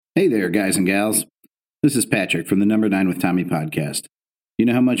Hey there, guys and gals. This is Patrick from the Number 9 with Tommy podcast. You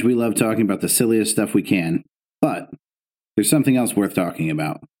know how much we love talking about the silliest stuff we can, but there's something else worth talking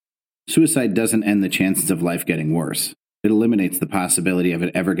about. Suicide doesn't end the chances of life getting worse. It eliminates the possibility of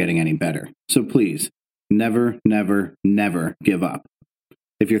it ever getting any better. So please, never, never, never give up.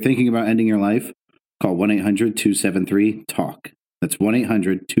 If you're thinking about ending your life, call 1-800-273-TALK. That's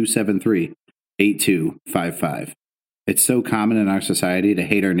 1-800-273-8255. It's so common in our society to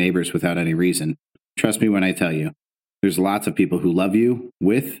hate our neighbors without any reason. Trust me when I tell you, there's lots of people who love you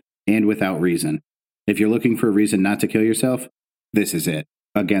with and without reason. If you're looking for a reason not to kill yourself, this is it.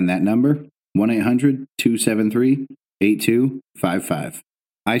 Again, that number, 1-800-273-8255.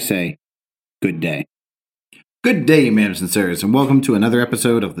 I say, good day. Good day, ma'ams and sirs, and welcome to another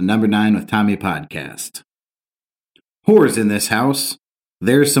episode of the Number 9 with Tommy podcast. Whores in this house.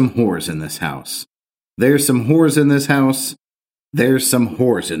 There's some whores in this house. There's some whores in this house. There's some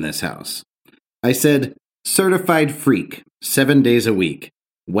whores in this house. I said, certified freak, 7 days a week.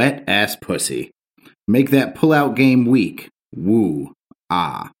 Wet ass pussy. Make that pull-out game weak. Woo.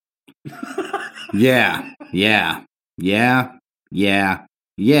 Ah. Yeah.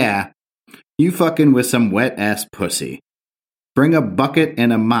 You fucking with some wet ass pussy. Bring a bucket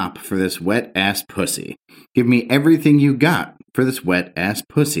and a mop for this wet ass pussy. Give me everything you got for this wet ass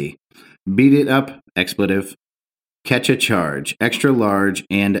pussy. Beat it up, expletive. Catch a charge, extra large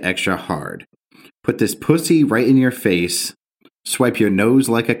and extra hard. Put this pussy right in your face. Swipe your nose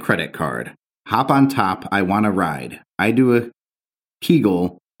like a credit card. Hop on top, I want to ride. I do a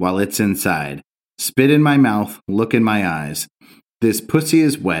Kegel while it's inside. Spit in my mouth, look in my eyes. This pussy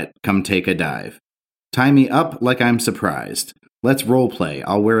is wet, come take a dive. Tie me up like I'm surprised. Let's role play,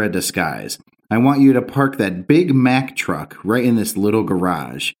 I'll wear a disguise. I want you to park that big Mack truck right in this little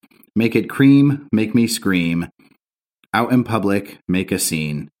garage. Make it cream, make me scream. Out in public, make a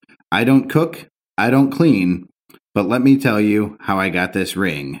scene. I don't cook, I don't clean, but let me tell you how I got this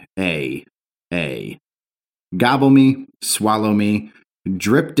ring. A. Gobble me, swallow me,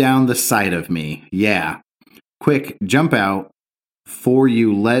 drip down the side of me. Yeah. Quick, jump out, for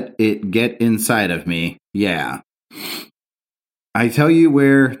you let it get inside of me. Yeah. I tell you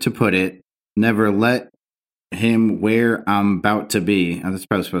where to put it. Never let him where I'm about to be. I was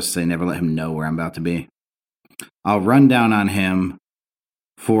probably supposed to say never let him know where I'm about to be. I'll run down on him,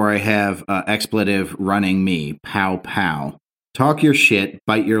 for I have expletive running me. Pow, pow. Talk your shit,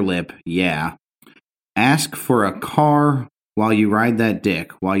 bite your lip, yeah. Ask for a car while you ride that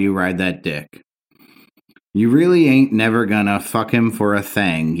dick, You really ain't never gonna fuck him for a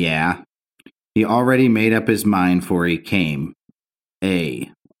thing, yeah. He already made up his mind for he came.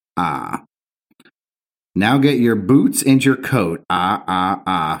 Now get your boots and your coat,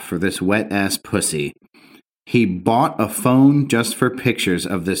 for this wet-ass pussy. He bought a phone just for pictures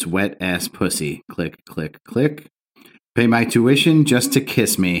of this wet-ass pussy. Click, click, click. Pay my tuition just to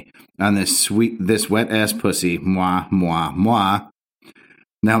kiss me on this wet-ass pussy. Mwah, mwah, mwah.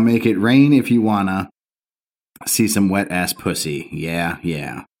 Now make it rain if you wanna see some wet-ass pussy.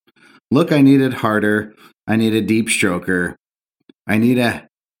 Yeah. Look, I need it harder. I need a deep stroker. I need a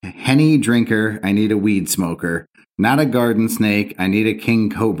Henny drinker, I need a weed smoker. Not a garden snake, I need a king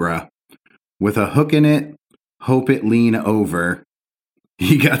cobra. With a hook in it, hope it lean over.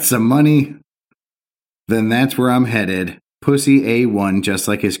 He got some money, then that's where I'm headed. Pussy A1 just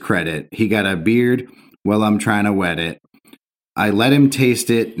like his credit. He got a beard, well I'm trying to wet it. I let him taste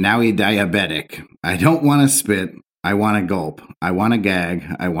it, now he diabetic. I don't want to spit, I want to gulp. I want to gag,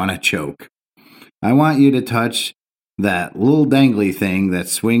 I want to choke. I want you to touch that little dangly thing that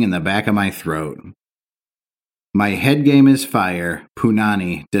swing in the back of my throat. My head game is fire.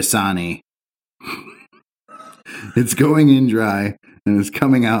 Punani, Dasani. It's going in dry and it's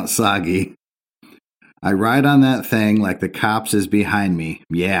coming out soggy. I ride on that thing like the cops is behind me.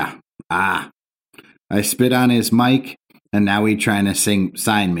 Yeah. I spit on his mic and now he trying to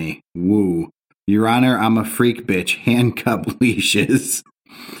sign me. Woo. Your Honor, I'm a freak bitch. Handcuff leashes.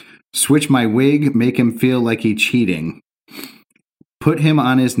 Switch my wig, make him feel like he cheating. Put him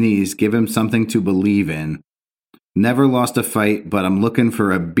on his knees, give him something to believe in. Never lost a fight, but I'm looking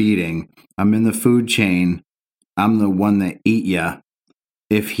for a beating. I'm in the food chain. I'm the one that eat ya.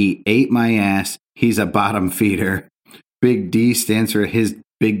 If he ate my ass, he's a bottom feeder. Big D stands for his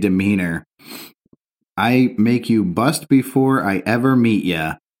big demeanor. I make you bust before I ever meet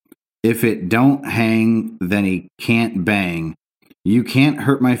ya. If it don't hang, then he can't bang. You can't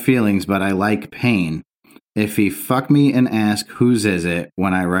hurt my feelings, but I like pain. If he fuck me and ask whose is it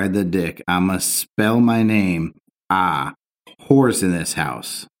when I ride the dick, I'ma spell my name. Whores in this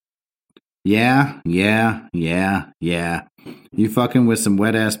house. Yeah. You fucking with some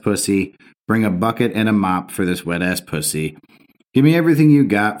wet ass pussy. Bring a bucket and a mop for this wet ass pussy. Give me everything you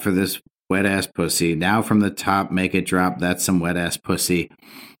got for this wet ass pussy. Now from the top, make it drop. That's some wet ass pussy.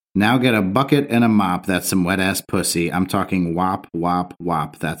 Now get a bucket and a mop. That's some wet ass pussy. I'm talking wop, wop,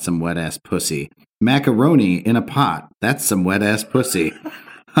 wop. That's some wet ass pussy. Macaroni in a pot. That's some wet ass pussy.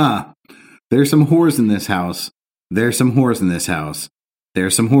 Huh. There's some whores in this house. There's some whores in this house.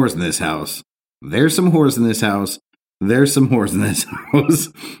 There's some whores in this house. There's some whores in this house. There's some whores in this house.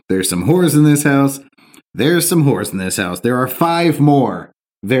 There's some whores in this house. There's some whores in this house. There are 5 more.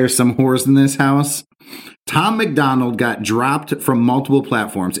 There's some whores in this house. Tom McDonald got dropped from multiple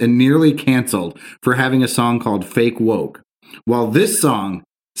platforms and nearly canceled for having a song called Fake Woke, while this song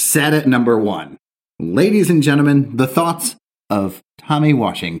sat at number 1. Ladies and gentlemen, the thoughts of Tommy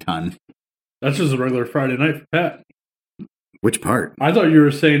Washington. That's just a regular Friday night for Pat. Which part? I thought you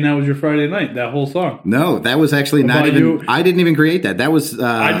were saying that was your Friday night, that whole song. No, that was actually not even... I didn't even create that. That was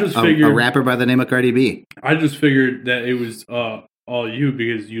a rapper by the name of Cardi B. I just figured that it was all you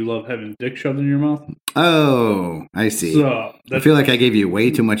because you love having dick shoved in your mouth. Oh, I see. So, I feel like I gave you way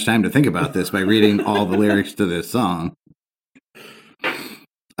too much time to think about this by reading all the lyrics to this song.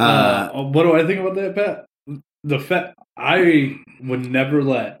 What do I think about that, Pat? I would never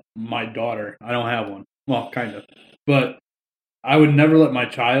let my daughter... I don't have one. Well, kind of. But... I would never let my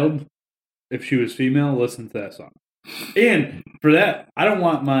child, if she was female, listen to that song. And for that, I don't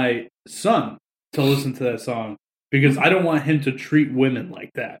want my son to listen to that song because I don't want him to treat women like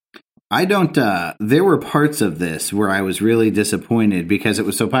that. I don't, there were parts of this where I was really disappointed because it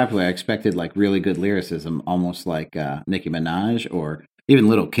was so popular. I expected like really good lyricism, almost like Nicki Minaj, or even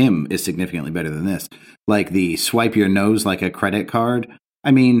Lil' Kim is significantly better than this. Like the swipe your nose like a credit card.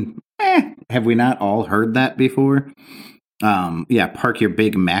 I mean, have we not all heard that before? Park your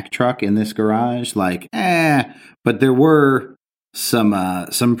big Mack truck in this garage. Like, but there were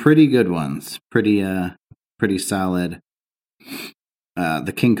some pretty good ones. Pretty solid.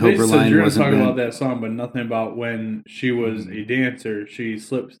 The King Cobra line you're wasn't talking good. About that song, but nothing about when she was a dancer. She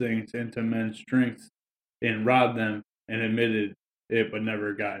slipped things into men's drinks and robbed them and admitted it, but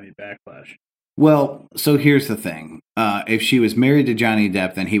never got any backlash. Well, so here's the thing. If she was married to Johnny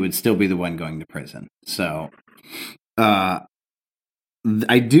Depp, then he would still be the one going to prison. So... I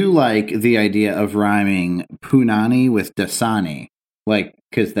do like the idea of rhyming punani with dasani, like,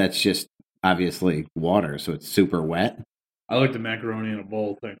 because that's just obviously water, so it's super wet. I like the macaroni in a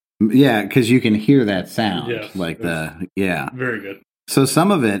bowl thing. Yeah, because you can hear that sound. Yes, very good. So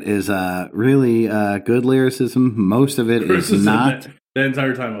some of it is really good lyricism. Most of it is not. The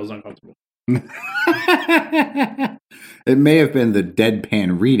entire time I was uncomfortable. It may have been the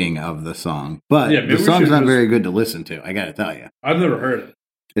deadpan reading of the song, but the song's not very good to listen to. I got to tell you, I've never heard it.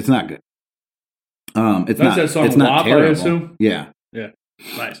 It's not good. That's that song. It's not terrible. I assume. Yeah.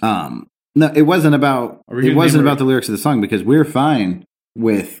 Nice. No, it wasn't about. It wasn't about the lyrics of the song because we're fine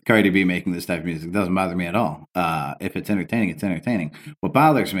with Cardi B making this type of music. It doesn't bother me at all. If it's entertaining, it's entertaining. What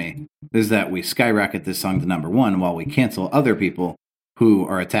bothers me is that we skyrocket this song to number 1 while we cancel other people who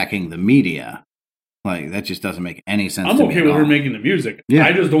are attacking the media. Like, that just doesn't make any sense. I'm okay with her making the music. Yeah.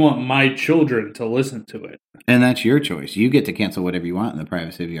 I just don't want my children to listen to it. And that's your choice. You get to cancel whatever you want in the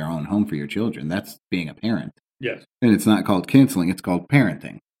privacy of your own home for your children. That's being a parent. Yes. And it's not called canceling, it's called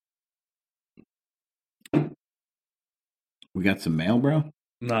parenting. We got some mail, bro?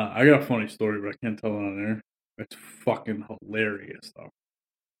 Nah, I got a funny story, but I can't tell it on air. It's fucking hilarious, though.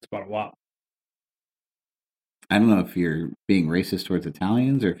 It's about a WAP. I don't know if you're being racist towards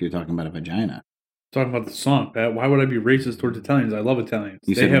Italians or if you're talking about a vagina. Talking about the song, Pat. Why would I be racist towards Italians? I love Italians.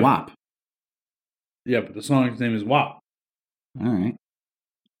 You said WAP. Yeah, but the song's name is WAP. All right.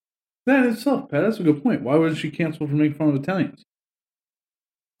 That in itself, Pat, that's a good point. Why wasn't she canceled for making fun of Italians?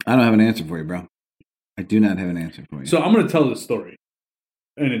 I don't have an answer for you, bro. I do not have an answer for you. So I'm going to tell this story.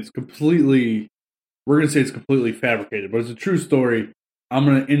 And it's completely... We're going to say it's completely fabricated, but it's a true story. I'm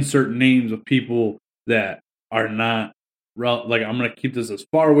going to insert names of people that are not... Like, I'm going to keep this as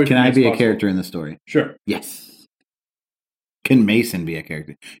far away from me as possible. Can I be a character in the story? Sure. Yes. Can Mason be a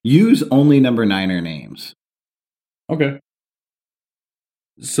character? Use only number 9er names. Okay.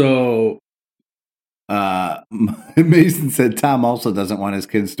 So... Mason said Tom also doesn't want his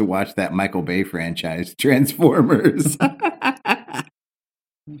kids to watch that Michael Bay franchise, Transformers. I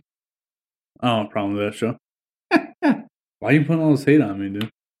don't have a problem with that show. Why are you putting all this hate on me, dude?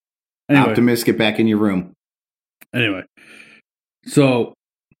 Anyway, Optimus, get back in your room. Anyway, so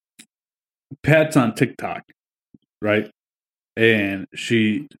Pat's on TikTok, right? And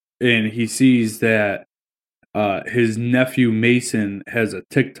he sees that his nephew Mason has a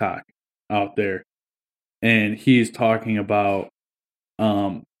TikTok out there, and he's talking about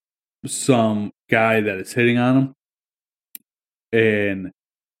some guy that is hitting on him, and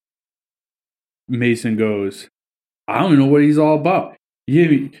Mason goes, I don't even know what he's all about. You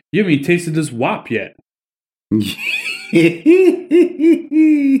haven't even tasted this WAP yet.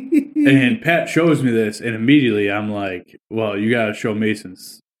 And Pat shows me this, and immediately I'm like, well, you got to show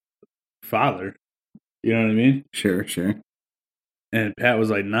Mason's father. You know what I mean? Sure. And Pat was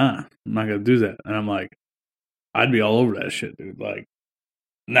like, nah, I'm not going to do that. And I'm like, I'd be all over that shit, dude. Like,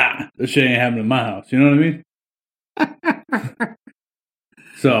 nah, this shit ain't happening in my house. You know what I mean?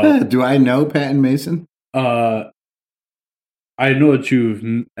 So, do I know Pat and Mason? I know that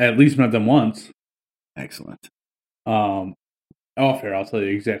you've at least met them once. Excellent. Off here, I'll tell you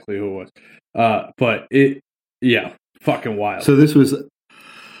exactly who it was. But fucking wild. So this was,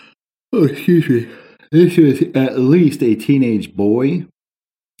 excuse me, this was at least a teenage boy,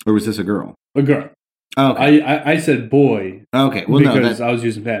 or was this a girl? A girl. Oh, okay. I said boy. Okay, well, because I was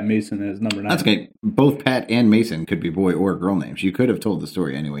using Pat Mason as number 9. That's okay. Both Pat and Mason could be boy or girl names. You could have told the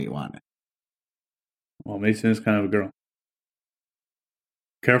story any way you wanted. Well, Mason is kind of a girl.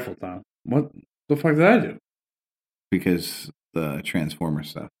 Careful, Tom. What the fuck did I do? Because the Transformer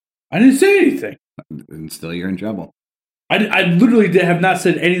stuff. I didn't say anything. And still you're in trouble. I literally have not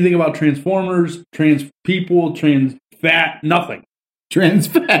said anything about Transformers, trans people, trans fat, nothing. Trans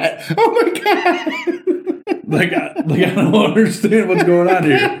fat. Oh my god. like I don't understand what's going on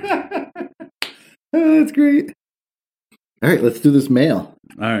here. Oh, that's great. All right, let's do this mail.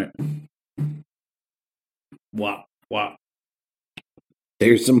 All right. Wow.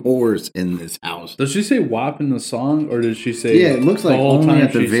 There's some whores in this house. Does she say WAP in the song, or does she say? Yeah, it looks like only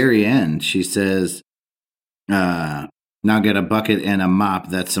at the very end. She says, now get a bucket and a mop.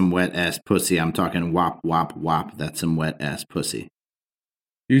 That's some wet ass pussy. I'm talking WAP, WAP, WAP. That's some wet ass pussy.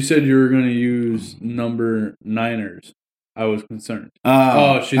 You said you were going to use number 9ers. I was concerned.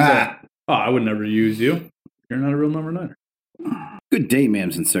 She said, I would never use you. You're not a real number 9er. Good day,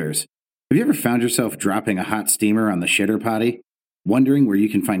 ma'ams and sirs. Have you ever found yourself dropping a hot steamer on the shitter potty? Wondering where you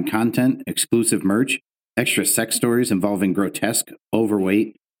can find content, exclusive merch, extra sex stories involving grotesque,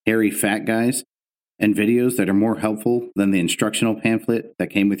 overweight, hairy fat guys, and videos that are more helpful than the instructional pamphlet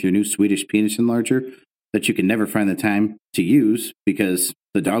that came with your new Swedish penis enlarger that you can never find the time to use because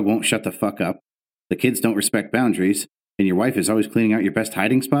the dog won't shut the fuck up, the kids don't respect boundaries, and your wife is always cleaning out your best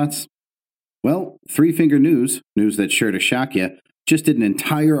hiding spots? Well, Three Finger News that's sure to shock you, just did an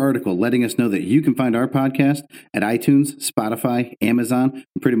entire article letting us know that you can find our podcast at iTunes, Spotify, Amazon,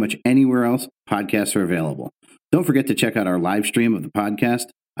 and pretty much anywhere else podcasts are available. Don't forget to check out our live stream of the podcast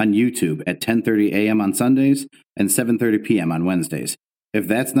on YouTube at 10:30 a.m. on Sundays and 7:30 p.m. on Wednesdays. If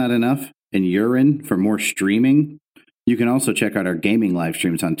that's not enough and you're in for more streaming, you can also check out our gaming live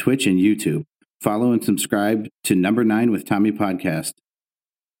streams on Twitch and YouTube. Follow and subscribe to Number 9 with Tommy Podcast.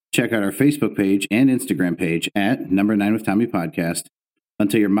 Check out our Facebook page and Instagram page at Number 9 with Tommy Podcast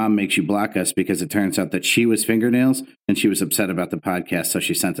until your mom makes you block us because it turns out that she was fingernails and she was upset about the podcast, so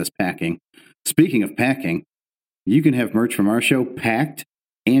she sent us packing. Speaking of packing, you can have merch from our show packed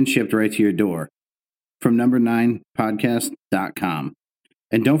and shipped right to your door from number9podcast.com.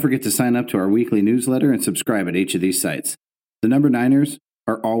 And don't forget to sign up to our weekly newsletter and subscribe at each of these sites. The Number 9ers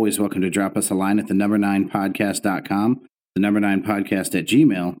are always welcome to drop us a line at the number9podcast.com, the number9podcast at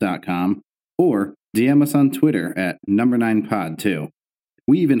gmail.com, or DM us on Twitter at number9pod too.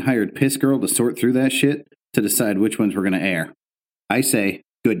 We even hired Piss Girl to sort through that shit to decide which ones we're going to air. I say,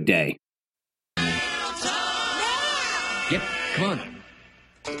 good day. Yep, come on.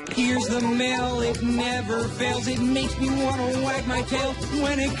 Here's the mail, it never fails. It makes me want to wag my tail.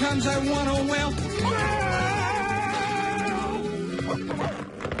 When it comes, I want to wail.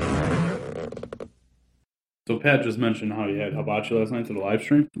 So Pat just mentioned how he had hibachi last night to the live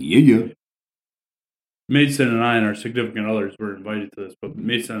stream. Yeah. Mason and I and our significant others were invited to this, but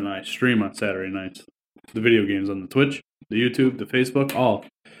Mason and I stream on Saturday nights. The video games on the Twitch, the YouTube, the Facebook, all.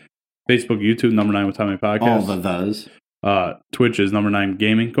 Facebook, YouTube, Number 9 with Tommy Podcast. All the those. Twitch is Number 9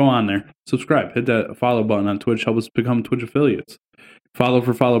 Gaming. Go on there. Subscribe. Hit that follow button on Twitch. Help us become Twitch affiliates. Follow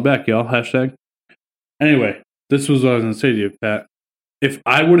for follow back, y'all. Hashtag. Anyway, this was what I was going to say to you, Pat. If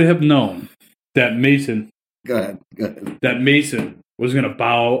I would have known that Mason... Go ahead. That Mason was going to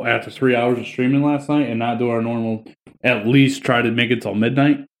bow after 3 hours of streaming last night and not do our normal, at least try to make it till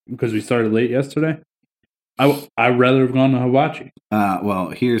midnight because we started late yesterday, I'd rather have gone to hibachi. Well,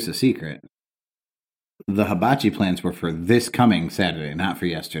 here's the secret. The hibachi plans were for this coming Saturday, not for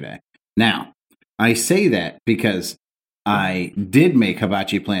yesterday. Now, I say that because I did make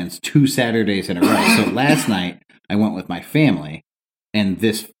hibachi plans 2 Saturdays in a row. So last night, I went with my family, and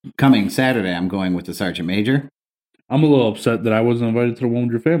this coming Saturday, I'm going with the Sergeant Major. I'm a little upset that I wasn't invited to the one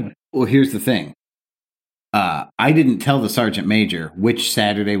with your family. Well, here's the thing. I didn't tell the Sergeant Major which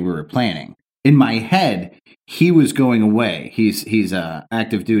Saturday we were planning. In my head, he was going away. He's a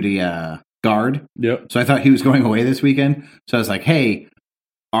active duty guard. Yep. So I thought he was going away this weekend. So I was like, hey,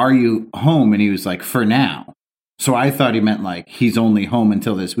 are you home? And he was like, for now. So I thought he meant like he's only home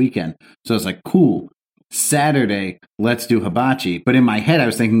until this weekend. So I was like, cool. Saturday, let's do hibachi. But in my head, I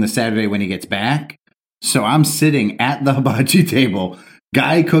was thinking the Saturday when he gets back. So I'm sitting at the hibachi table,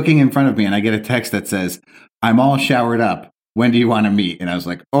 guy cooking in front of me, and I get a text that says, I'm all showered up. When do you want to meet? And I was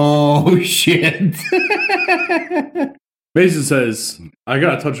like, oh, shit. Mason says, I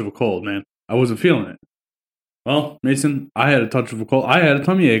got a touch of a cold, man. I wasn't feeling it. Well, Mason, I had a touch of a cold. I had a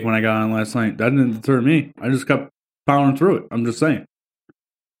tummy ache when I got on last night. That didn't deter me. I just kept powering through it. I'm just saying.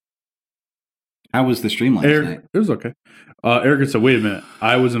 How was the stream last night? It was okay. Erica said, wait a minute.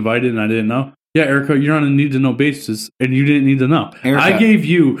 I was invited and I didn't know. Yeah, Erica, you're on a need-to-know basis, and you didn't need to know. Erica. I gave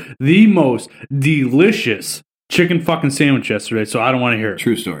you the most delicious chicken fucking sandwich yesterday, so I don't want to hear it.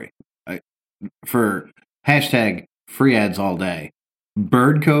 True story. For hashtag free ads all day,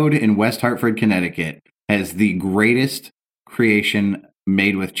 Bird Code in West Hartford, Connecticut has the greatest creation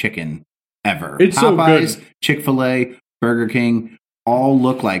made with chicken ever. It's Popeyes, so good. Chick-fil-A, Burger King, all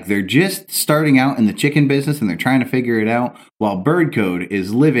look like they're just starting out in the chicken business and they're trying to figure it out, while Bird Code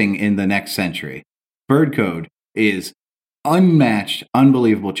is living in the next century. Bird Code is unmatched,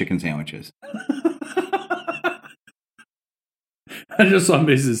 unbelievable chicken sandwiches. I just saw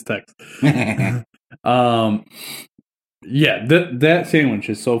Mason's text. Yeah, that sandwich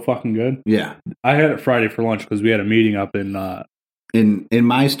is so fucking good. Yeah. I had it Friday for lunch because we had a meeting up in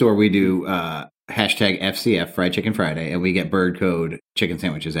my store, we do hashtag FCF Fried Chicken Friday, and we get Bird Code chicken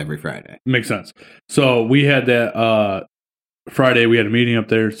sandwiches every Friday. Makes sense. So we had that Friday. We had a meeting up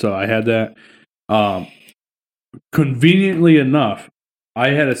there, so I had that. Conveniently enough, I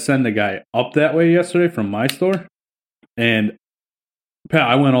had to send a guy up that way yesterday from my store, and Pat,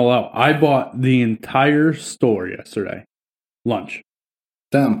 I went all out. I bought the entire store yesterday, lunch.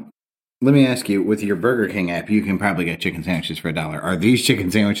 Tom, let me ask you, with your Burger King app, you can probably get chicken sandwiches for $1. Are these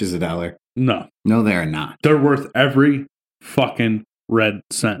chicken sandwiches $1? No. No, they are not. They're worth every fucking red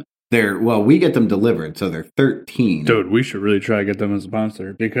cent. We get them delivered, so they're $13. Dude, we should really try to get them as a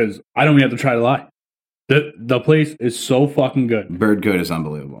sponsor because I don't even have to try to lie. The place is so fucking good. Bird Code is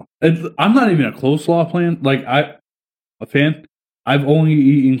unbelievable. I'm not even a coleslaw fan. I've only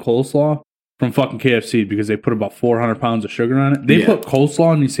eaten coleslaw from fucking KFC because they put about 400 pounds of sugar on it. They put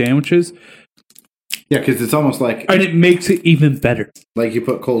coleslaw in these sandwiches. Yeah, because it's almost like... And it makes it even better. Like you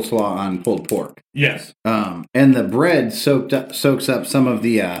put coleslaw on pulled pork. Yes. And the bread soaks up some of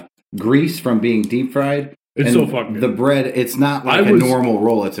the grease from being deep fried. It's so fucking good. The bread, it's not like a normal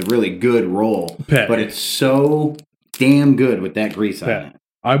roll. It's a really good roll. Pat. But it's so damn good with that grease on it.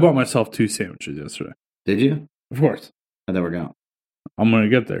 I bought myself 2 sandwiches yesterday. Did you? Of course. How'd that work out? I'm going to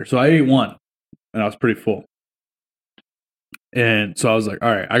get there. So I ate one, and I was pretty full. And so I was like,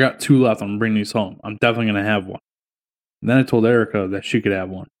 all right, I got 2 left. I'm going to bring these home. I'm definitely going to have one. And then I told Erica that she could have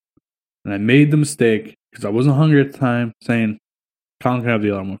one. And I made the mistake, because I wasn't hungry at the time, saying, Colin can have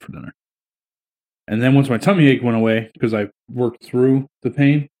the other one for dinner. And then once my tummy ache went away, because I worked through the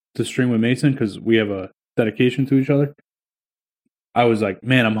pain to stream with Mason, because we have a dedication to each other, I was like,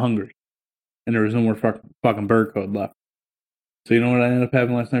 man, I'm hungry. And there was no more fucking Bird Code left. So you know what I ended up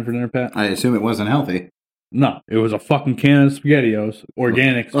having last night for dinner, Pat? I assume it wasn't healthy. No, it was a fucking can of SpaghettiOs,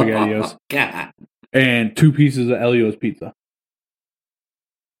 organic SpaghettiOs, God. and 2 pieces of Elio's pizza.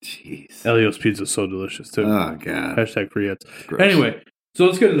 Jeez. Elio's pizza is so delicious, too. Oh, God. Hashtag free ads. Gross. Anyway, so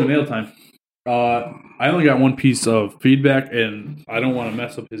let's get into mail time. I only got 1 piece of feedback, and I don't want to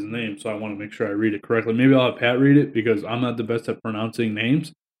mess up his name, so I want to make sure I read it correctly. Maybe I'll have Pat read it, because I'm not the best at pronouncing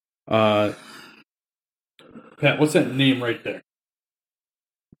names. Pat, what's that name right there?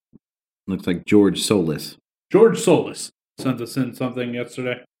 Looks like George Solis. George Solis sent us in something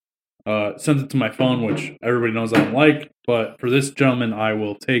yesterday. Sent it to my phone, which everybody knows I don't like. But for this gentleman, I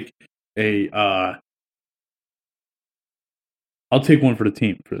will take I'll take one for the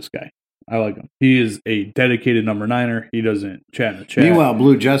team for this guy. I like him. He is a dedicated number 9er. He doesn't chat in the chat. Meanwhile,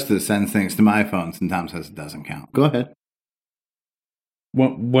 Blue Justice sends things to my phone, and Tom says it doesn't count. Go ahead.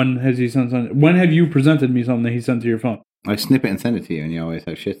 When has he sent something? When have you presented me something that he sent to your phone? I snip it and send it to you, and you always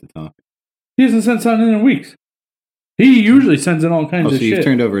have shit to talk. He hasn't sent something in weeks. He usually sends in all kinds of so shit. You've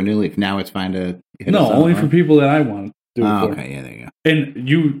turned over a new leaf. Now it's fine to hit No, us only up, for right? people that I want to do it for. Okay, yeah, there you go. And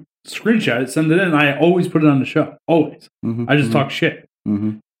you screenshot it, send it in. I always put it on the show. Always. Mm-hmm, I just talk shit.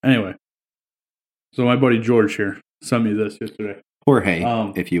 Mm-hmm. Anyway. So my buddy George here sent me this yesterday.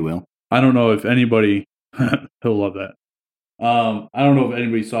 Jorge, if you will. I don't know if anybody he'll love that. I don't know if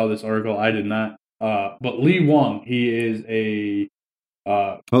anybody saw this article. I did not. But Lee Wong, he is a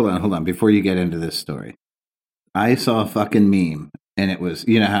Hold on. Before you get into this story, I saw a fucking meme, and it was,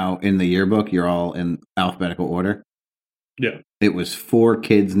 you know how in the yearbook you're all in alphabetical order? Yeah. It was 4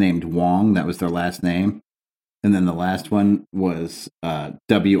 kids named Wong. That was their last name. And then the last one was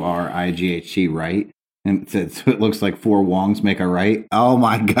WRIGHT, right? And it said, so it looks like 4 Wongs make a right. Oh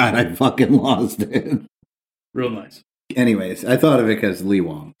my God, I fucking lost it. Real nice. Anyways, I thought of it because Lee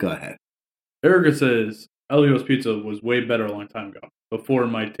Wong. Go ahead. Erica says, Elio's Pizza was way better a long time ago, before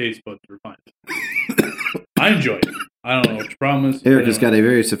my taste buds were refined. I enjoy it. I don't know what your problem is. Erica's got a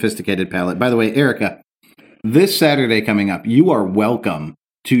very sophisticated palate. By the way, Erica, this Saturday coming up, you are welcome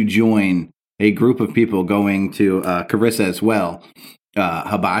to join a group of people going to Carissa as well.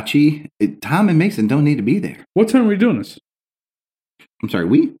 Hibachi. Tom and Mason don't need to be there. What time are we doing this? I'm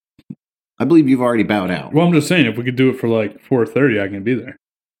sorry, I believe you've already bowed out. Well, I'm just saying, if we could do it for like 4:30, I can be there.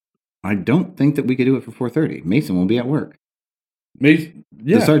 I don't think that we could do it for 4:30. Mason will be at work. Yeah.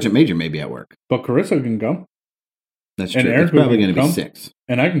 The Sergeant Major may be at work. But Carissa can come. That's And true. Erica It's probably can going to be come. 6.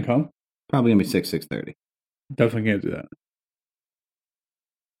 And I can come. Probably going to be 6:30. Definitely can't do that.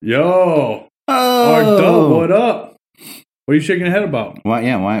 Yo! Oh! Ardo, what up? What are you shaking your head about? Why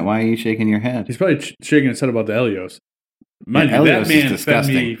are you shaking your head? He's probably shaking his head about the Elios. Mind you, Elios that is man fed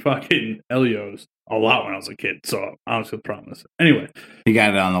disgusting. me fucking Elios a lot when I was a kid, so I honestly promise. Anyway, He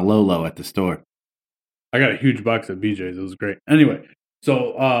got it on the low at the store. I got a huge box at BJ's. It was great. Anyway,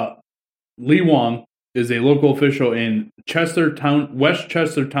 so Lee Wong is a local official in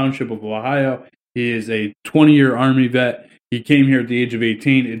Westchester Township of Ohio. He is a 20-year Army vet. He came here at the age of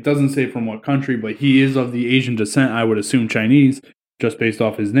 18. It doesn't say from what country, but he is of the Asian descent. I would assume Chinese, just based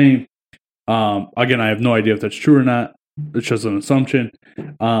off his name. Again, I have no idea if that's true or not. It's just an assumption.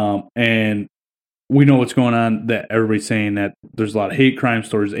 And we know what's going on, that everybody's saying that there's a lot of hate crimes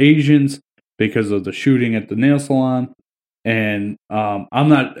towards Asians because of the shooting at the nail salon. And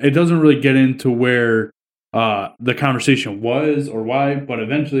it doesn't really get into where the conversation was or why, but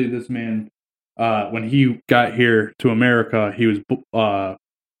eventually this man, when he got here to America, he was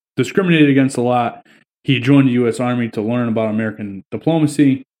discriminated against a lot. He joined the U.S. Army to learn about American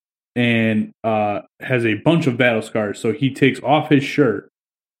diplomacy and has a bunch of battle scars. So he takes off his shirt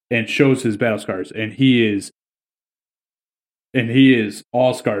and shows his battle scars, and he is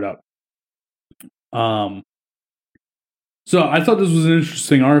all scarred up. So I thought this was an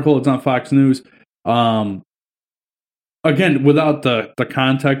interesting article. It's on Fox News. Again, without the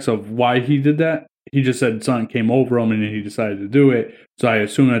context of why he did that, he just said something came over him and he decided to do it. So I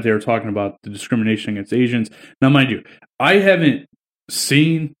assume that they were talking about the discrimination against Asians. Now, mind you, I haven't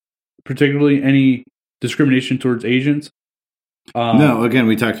seen particularly any discrimination towards Asians. No, again,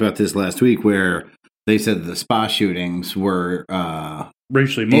 we talked about this last week where they said the spa shootings were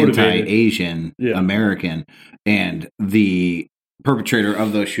racially motivated, anti-Asian American, and the perpetrator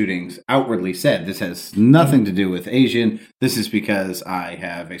of those shootings outwardly said, this has nothing to do with Asian. This is because I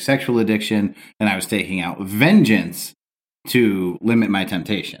have a sexual addiction and I was taking out vengeance to limit my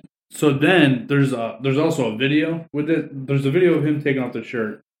temptation. So then there's also a video with it. There's a video of him taking off the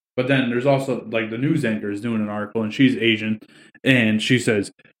shirt, but then there's also like the news anchor is doing an article and she's Asian and she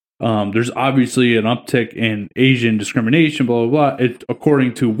says, there's obviously an uptick in Asian discrimination, blah, blah, blah. It's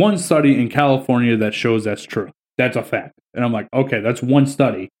according to one study in California that shows that's true. That's a fact. And I'm like, okay, that's one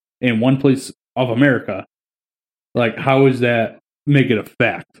study in one place of America. Like, how does that make it a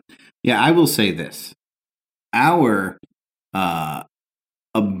fact? Yeah, I will say this. Our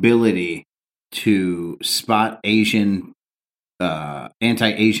ability to spot Asian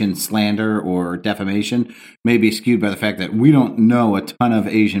anti-Asian slander or defamation may be skewed by the fact that we don't know a ton of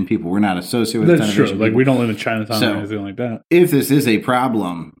Asian people. We're not associated with a ton of Asian people. Like, we don't live in Chinatown or anything like that. If this is a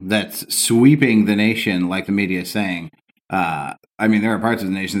problem that's sweeping the nation, like the media is saying, I mean, there are parts of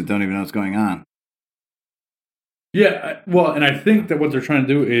the nation that don't even know what's going on. Yeah, well, and I think that what they're trying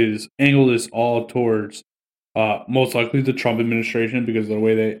to do is angle this all towards most likely the Trump administration because of the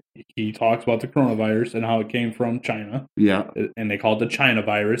way that he talks about the coronavirus and how it came from China. Yeah. And they call it the China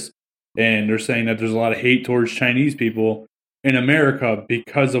virus. And they're saying that there's a lot of hate towards Chinese people in America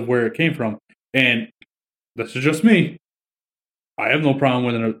because of where it came from. And this is just me. I have no problem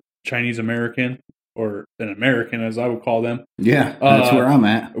with a Chinese American or an American, as I would call them. Yeah, that's where I'm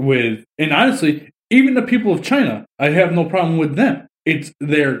at. And honestly, even the people of China, I have no problem with them. It's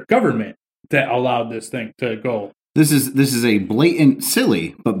their government that allowed this thing to go. This is a blatant,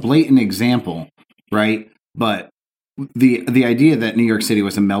 silly, but blatant example, right? But the idea that New York City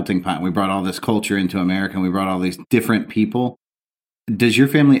was a melting pot, we brought all this culture into America, and we brought all these different people, Does your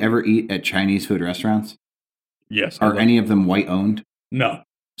family ever eat at Chinese food restaurants? Yes. Are any of them white owned? No.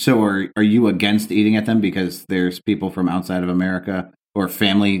 So are you against eating at them because there's people from outside of America or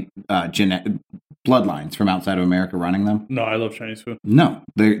family bloodlines from outside of America running them? No, I love Chinese food. No,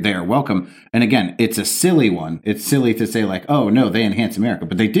 they are welcome. And again, it's a silly one. It's silly to say like, oh no, they enhance America,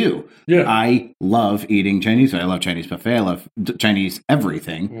 but they do. Yeah. I love eating Chinese food. I love Chinese buffet. I love Chinese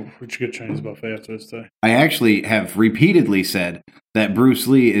everything. We should get Chinese buffet after this day. I actually have repeatedly said that Bruce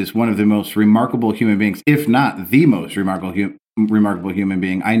Lee is one of the most remarkable human beings, if not the most remarkable human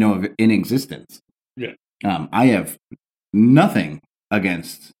being I know of in existence. Yeah. I have nothing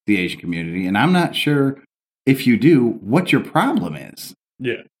against the Asian community, and I'm not sure if you do what your problem is.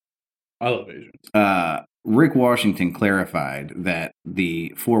 Yeah. I love Asians. Rick Washington clarified that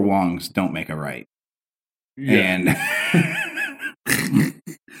the four Wongs don't make a right. Yeah. And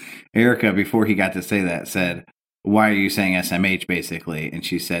Erica, before he got to say that, said, "Why are you saying SMH, basically?" And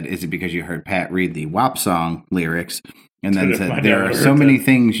she said, "Is it because you heard Pat read the WAP song lyrics?" And then said, "There are so many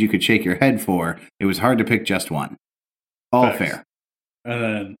things you could shake your head for. It was hard to pick just one." All Facts. fair. And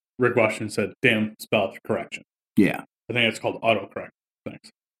then Rick Washington said, "Damn, spell correction." Yeah. I think it's called autocorrect. Thanks.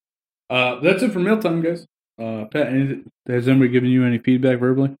 That's it for Mealtime, guys. Pat, has anybody given you any feedback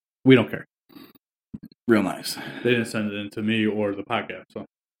verbally? We don't care. Real nice. They didn't send it in to me or the podcast. So.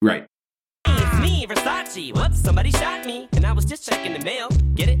 Right. It's me, Versace. Whoops, somebody shot me, and I was just checking the mail.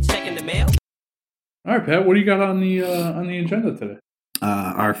 Get it? Checking the mail. All right, Pat. What do you got on the agenda today?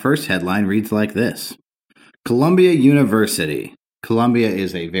 Our first headline reads like this: Columbia University. Columbia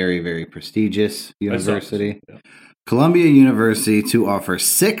is a very, very prestigious university. Yeah. Columbia University to offer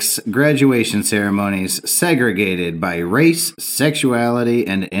 6 graduation ceremonies segregated by race, sexuality,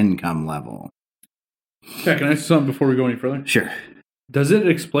 and income level. Pat, can I ask you something before we go any further? Sure. Does it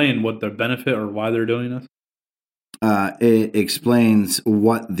explain what their benefit or why they're doing this? It explains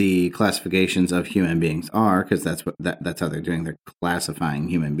what the classifications of human beings are, because that's how they're doing. They're classifying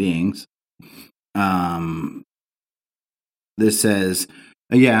human beings. This says,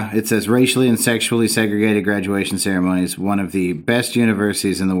 it says racially and sexually segregated graduation ceremonies, one of the best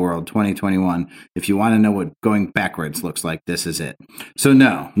universities in the world, 2021. If you want to know what going backwards looks like, this is it. So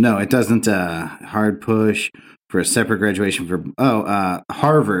no, it doesn't hard push for a separate graduation for,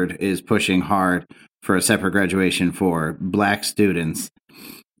 Harvard is pushing hard for a separate graduation for black students.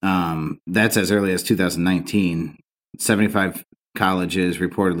 That's as early as 2019. 75 colleges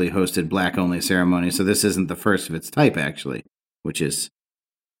reportedly hosted black-only ceremonies, so this isn't the first of its type, actually, which is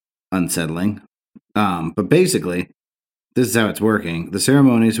unsettling. But basically, this is how it's working. The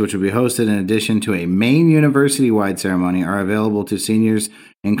ceremonies, which will be hosted in addition to a main university-wide ceremony, are available to seniors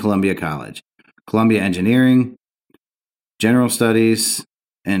in Columbia College, Columbia Engineering, General Studies,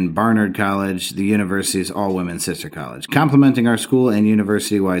 and Barnard College, the university's all-women sister college. Complementing our school and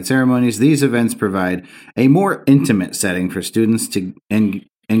university-wide ceremonies, these events provide a more intimate setting for students and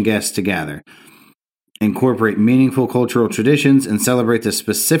guests to gather, incorporate meaningful cultural traditions, and celebrate the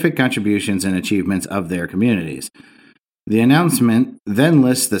specific contributions and achievements of their communities. The announcement then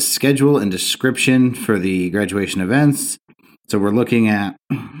lists the schedule and description for the graduation events. So we're looking at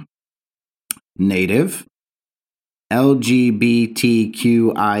Native, LGBTQIA+,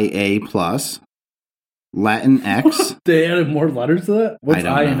 Latinx. They added more letters to that? What's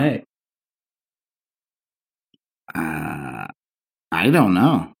I and A? I don't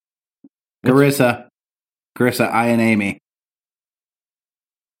know. Carissa, I and Amy.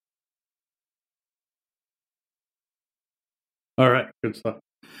 All right, good stuff.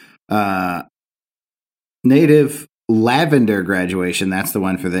 Native Lavender graduation, that's the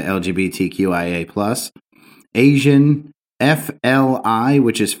one for the LGBTQIA+. Asian FLI,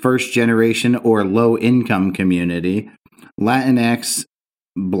 which is first generation or low income community. Latinx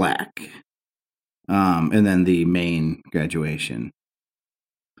Black. And then the main graduation.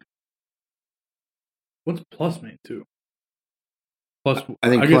 What's plus mean too? Plus, I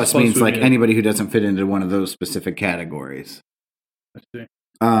think plus means like anybody who doesn't fit into one of those specific categories. I see.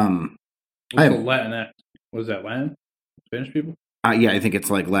 What's Latinx? What is that, Latin? Spanish people? Yeah, I think it's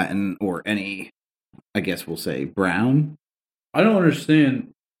like Latin or any, I guess we'll say brown. I don't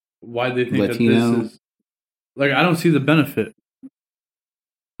understand why they think Latino. That this is... Like, I don't see the benefit.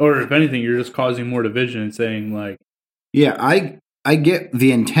 Or if anything, you're just causing more division and saying like... Yeah, I get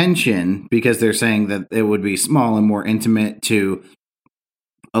the intention because they're saying that it would be small and more intimate to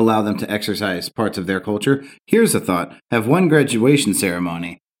allow them to exercise parts of their culture. Here's a thought. Have one graduation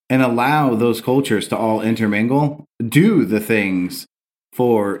ceremony and allow those cultures to all intermingle. Do the things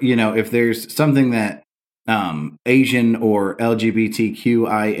for, if there's something that Asian or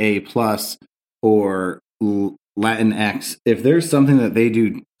LGBTQIA+ or Latinx, if there's something that they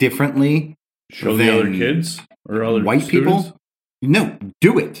do differently, Show the other kids or other white students? people, no,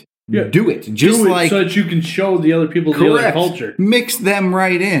 do it. Yeah. Do it. Just Do it like so that you can show the other people the other correct. culture. Mix them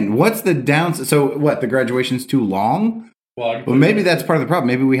right in. What's the downside? So what? The graduation's too long? Well, maybe that's part of the problem.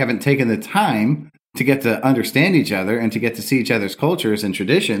 Maybe we haven't taken the time to get to understand each other and to get to see each other's cultures and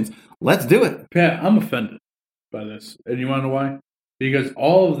traditions. Let's do it. Pat, I'm offended by this. And you want to know why? Because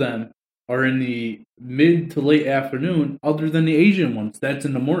all of them are in the mid to late afternoon, other than the Asian ones. That's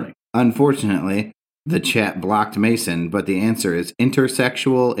in the morning. Unfortunately, the chat blocked Mason, but the answer is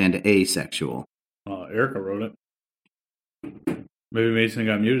intersexual and asexual. Erica wrote it. Maybe Mason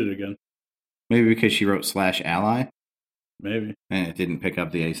got muted again. Maybe because she wrote /ally. Maybe. And it didn't pick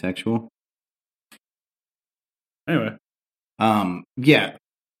up the asexual. Anyway. Yeah.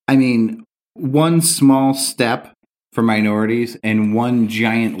 I mean, one small step for minorities and one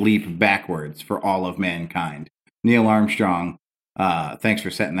giant leap backwards for all of mankind. Neil Armstrong, thanks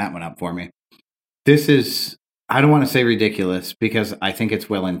for setting that one up for me. This is, I don't want to say ridiculous because I think it's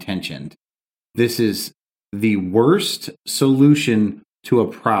well-intentioned. This is the worst solution to a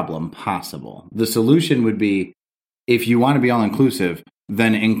problem possible. The solution would be, if you want to be all-inclusive,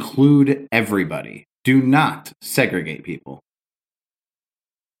 then include everybody. Do not segregate people.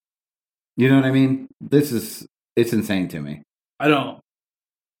 You know what I mean? It's insane to me. I don't.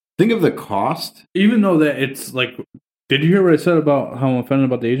 Think of the cost. Even though that it's like, did you hear what I said about how I'm offended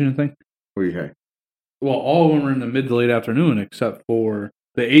about the Asian thing? What are you saying? Well, all of them are in the mid to late afternoon, except for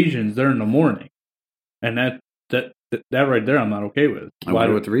the Asians. They're in the morning, and that right there, I'm not okay with. I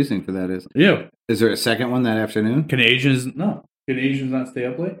wonder what the reasoning for that is. Yeah, is there a second one that afternoon? Can Asians not stay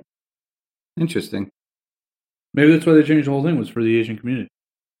up late? Interesting. Maybe that's why they changed the whole thing, was for the Asian community.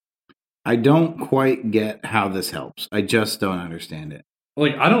 I don't quite get how this helps. I just don't understand it.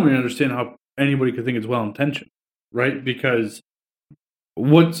 Like, I don't really understand how anybody could think it's well intentioned, right? Because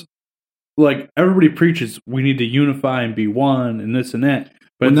what's like, everybody preaches we need to unify and be one and this and that,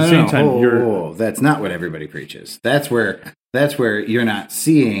 but at the same time, that's not what everybody preaches. That's where you're not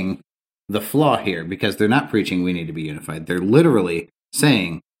seeing the flaw here, because they're not preaching we need to be unified. They're literally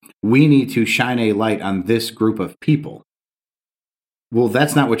saying we need to shine a light on this group of people. Well,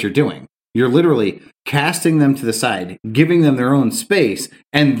 that's not what you're doing. You're literally casting them to the side, giving them their own space,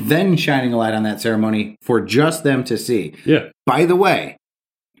 and then shining a light on that ceremony for just them to see. Yeah. By the way,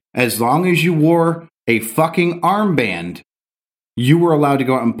 as long as you wore a fucking armband, you were allowed to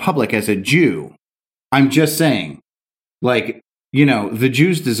go out in public as a Jew. I'm just saying, like, you know, the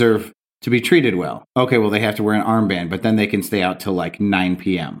Jews deserve to be treated well. Okay, well, they have to wear an armband, but then they can stay out till like 9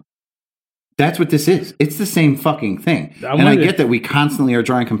 p.m. That's what this is. It's the same fucking thing. I get that we constantly are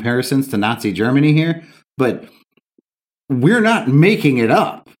drawing comparisons to Nazi Germany here, but we're not making it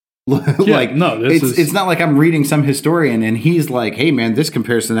up. It's not like I'm reading some historian and he's like, hey man, this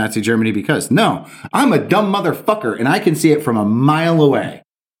compares to Nazi Germany because. No, I'm a dumb motherfucker and I can see it from a mile away.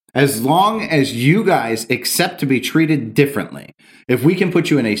 As long as you guys accept to be treated differently, if we can put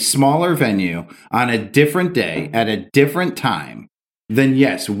you in a smaller venue on a different day at a different time, then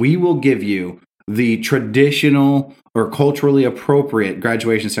yes, we will give you the traditional or culturally appropriate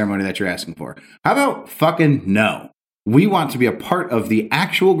graduation ceremony that you're asking for. How about fucking no? We want to be a part of the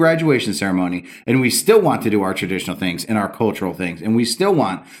actual graduation ceremony, and we still want to do our traditional things and our cultural things, and we still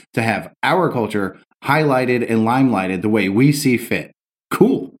want to have our culture highlighted and limelighted the way we see fit.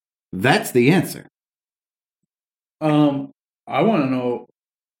 Cool. That's the answer. I want to know,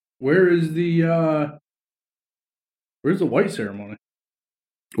 where's the white ceremony?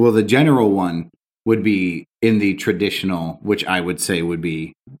 Well, the general one would be in the traditional, which I would say would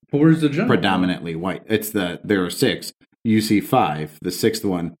be where's the general predominantly white. There are 6. You see 5. The 6th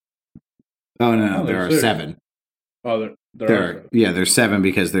one. Oh no, there are 6. 7. Oh, there are 7. Yeah, there's 7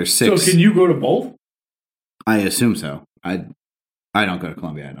 because there's 6. So can you go to both? I assume so. I don't go to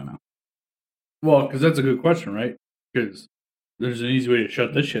Columbia. I don't know. Well, because that's a good question, right? Because there's an easy way to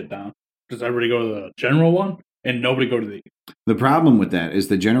shut this shit down. Does everybody go to the general one and nobody go to the... The problem with that is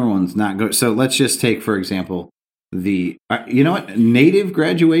the general one's not go. So let's just take, for example, the you know what, native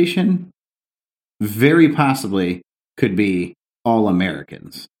graduation very possibly could be all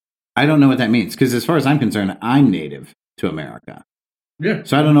Americans. I don't know what that means because, as far as I'm concerned, I'm native to America. Yeah.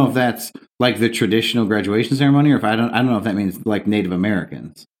 So I don't know if that's like the traditional graduation ceremony, or if I don't know if that means like Native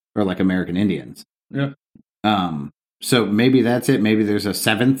Americans or like American Indians. Yeah. So maybe that's it. Maybe there's a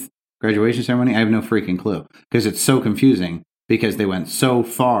 7th graduation ceremony. I have no freaking clue because it's so confusing because they went so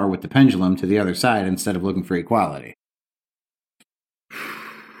far with the pendulum to the other side instead of looking for equality.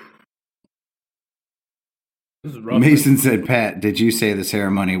 This is rough. Mason said, Pat, did you say the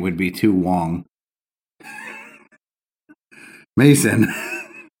ceremony would be too long? Mason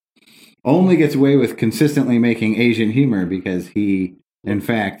only gets away with consistently making Asian humor because he, in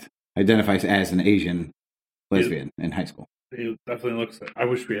fact, identifies as an Asian lesbian in high school. He definitely looks like... I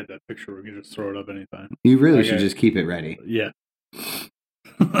wish we had that picture. We could just throw it up anytime. You really should just keep it ready. Yeah.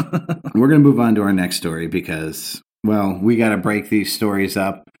 We're going to move on to our next story because, well, we got to break these stories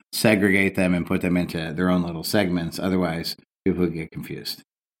up, segregate them, and put them into their own little segments. Otherwise, people would get confused.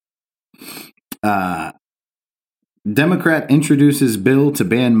 Democrat introduces bill to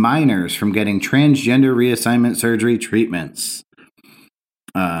ban minors from getting transgender reassignment surgery treatments.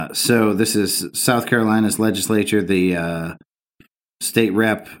 So this is South Carolina's legislature. The state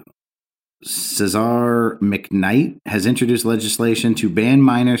rep Cesar McKnight has introduced legislation to ban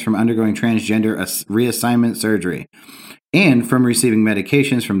minors from undergoing transgender reassignment surgery and from receiving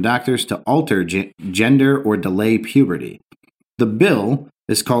medications from doctors to alter gender or delay puberty. The bill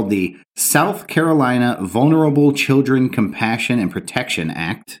is called the South Carolina Vulnerable Children Compassion and Protection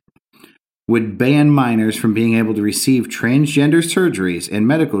Act, would ban minors from being able to receive transgender surgeries and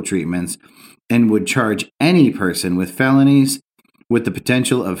medical treatments, and would charge any person with felonies with the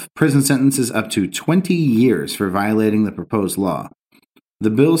potential of prison sentences up to 20 years for violating the proposed law. The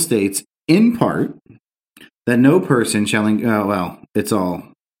bill states, in part, that no person shall... well, it's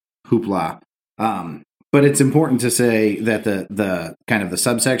all hoopla. But it's important to say that the kind of the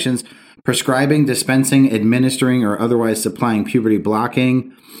subsections, prescribing, dispensing, administering, or otherwise supplying puberty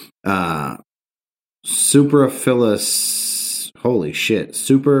blocking,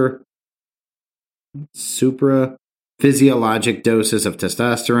 supraphysiologic doses of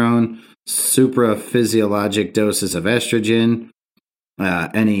testosterone, supraphysiologic doses of estrogen,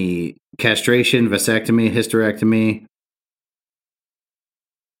 any castration, vasectomy, hysterectomy.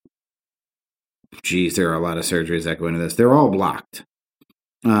 Geez, there are a lot of surgeries that go into this. They're all blocked.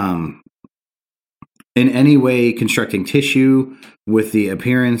 In any way constructing tissue with the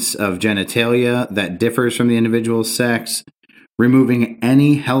appearance of genitalia that differs from the individual's sex, removing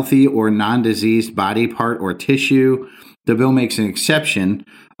any healthy or non-diseased body part or tissue. The bill makes an exception,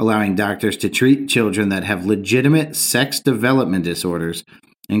 allowing doctors to treat children that have legitimate sex development disorders,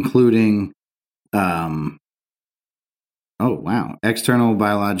 including, external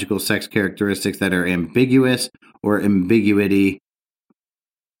biological sex characteristics that are ambiguous or ambiguity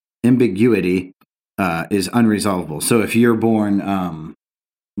is unresolvable. So if you're born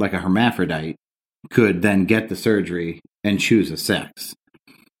like a hermaphrodite, could then get the surgery and choose a sex.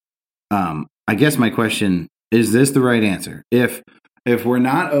 I guess my question is this the right answer? If we're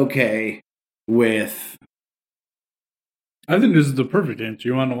not okay with... I think this is the perfect answer.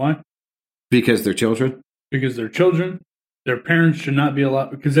 You want to know why? Because they're children? Because they're children. Their parents should not be allowed...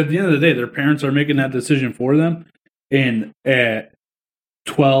 Because at the end of the day, their parents are making that decision for them. And at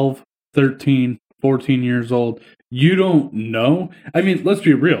 12, 13, 14 years old, you don't know. I mean, let's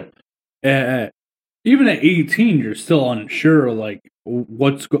be real. Even at 18, you're still unsure, like,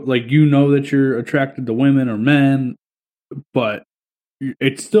 you know that you're attracted to women or men, but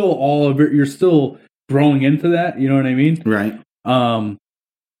it's still all of it. You're still growing into that. You know what I mean? Right.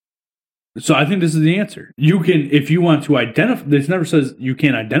 So I think this is the answer. You can, if you want to identify, this never says you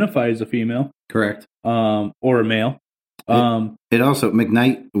can't identify as a female. Correct. Or a male. It also,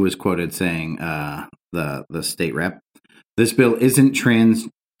 McKnight was quoted saying, the state rep, this bill isn't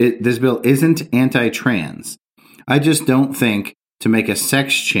anti-trans. I just don't think to make a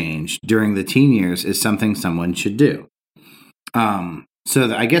sex change during the teen years is something someone should do.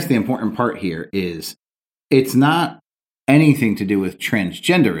 So I guess the important part here is it's not anything to do with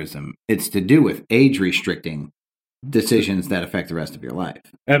transgenderism. It's to do with age restricting decisions that affect the rest of your life.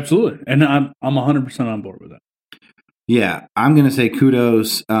 Absolutely. And I'm 100% on board with that. Yeah, I'm going to say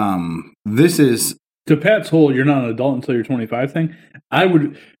kudos. This is... To Pat's whole, you're not an adult until you're 25 thing, I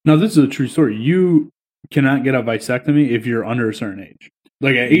would... Now, this is a true story. You cannot get a vasectomy if you're under a certain age.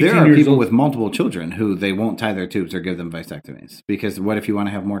 Like at 18 there are years people old, with multiple children who they won't tie their tubes or give them vasectomies. Because what if you want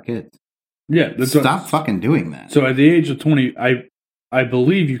to have more kids? Yeah. Stop fucking doing that. So at the age of 20, I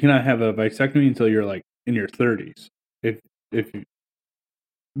believe you cannot have a vasectomy until you're like in your 30s.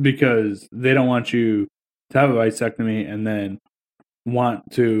 Because they don't want you to have a vasectomy and then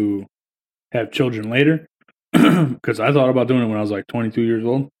want to have children later. Because I thought about doing it when I was like 22 years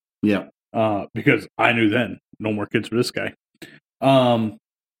old. Yeah. Because I knew then no more kids for this guy.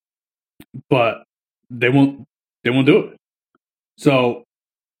 But they won't do it. So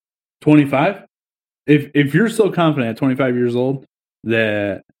 25, if you're still confident at 25 years old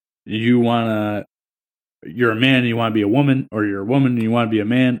that you're a man and you want to be a woman, or you're a woman and you want to be a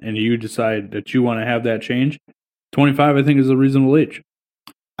man, and you decide that you want to have that change, 25 I think is a reasonable age.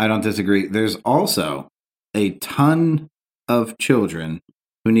 I don't disagree. There's also a ton of children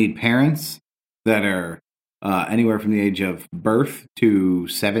who need parents that are anywhere from the age of birth to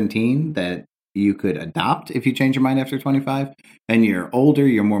 17 that you could adopt if you change your mind after 25, and you're older,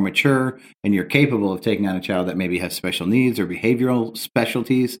 you're more mature, and you're capable of taking on a child that maybe has special needs or behavioral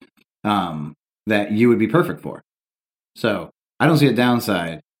specialties that you would be perfect for. So I don't see a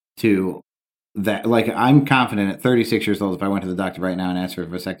downside to that. Like, I'm confident at 36 years old, if I went to the doctor right now and asked for a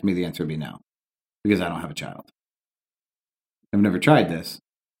vasectomy, the answer would be no, because I don't have a child. I've never tried this,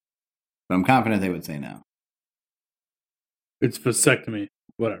 but I'm confident they would say no. It's vasectomy.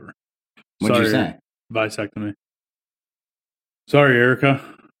 Whatever. What'd you say? Bisectomy. Sorry, Erica.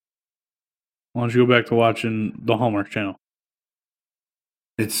 Why don't you go back to watching the Hallmark Channel?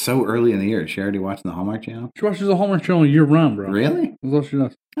 It's so early in the year. Is she already watching the Hallmark Channel? She watches the Hallmark Channel year-round, bro. Really? That's all she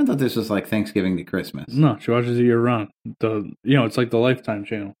does. I thought this was like Thanksgiving to Christmas. No, she watches it year-round. It's like the Lifetime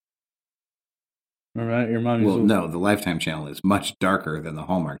Channel. Remember that? Your mom used to... No, the Lifetime Channel is much darker than the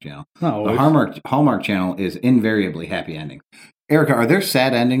Hallmark Channel. No, the Hallmark Channel is invariably happy endings. Erica, are there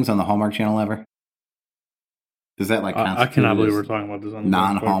sad endings on the Hallmark Channel ever? Does that like I cannot believe we're talking about this on the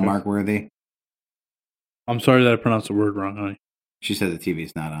non-Hallmark worthy? I'm sorry that I pronounced the word wrong, honey. She said the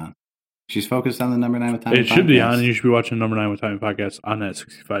TV's not on. She's focused on the Number 9 with Tommy podcast. It should be on, and you should be watching Number 9 with Tommy podcast on that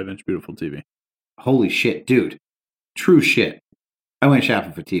 65-inch beautiful TV. Holy shit, dude. True shit. I went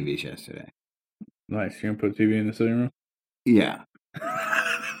shopping for TVs yesterday. Nice. You're going to put a TV in the sitting room? Yeah.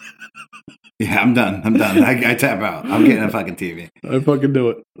 Yeah, I'm done. I tap out. I'm getting a fucking TV. I fucking do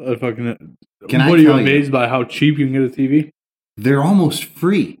it. Can what are you amazed by how cheap you can get a TV? They're almost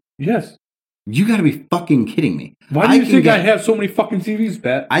free. Yes. You got to be fucking kidding me. Why do you think I have so many fucking TVs,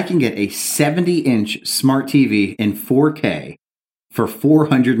 Pat? I can get a 70-inch smart TV in 4K for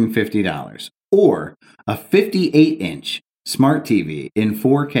 $450, or a 58-inch smart TV in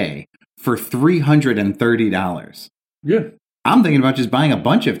 4K for $330. Yeah. I'm thinking about just buying a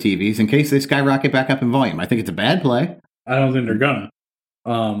bunch of TVs in case they skyrocket back up in volume. I think it's a bad play. I don't think they're gonna.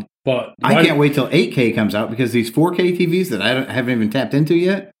 But I can't wait till 8K comes out, because these 4K TVs that I haven't even tapped into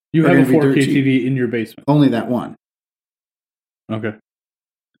yet. You have a 4K TV in your basement. Only that one. Okay.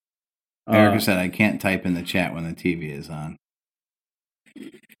 Erica said I can't type in the chat when the TV is on.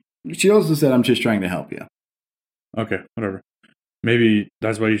 She also said I'm just trying to help you. Okay, whatever. Maybe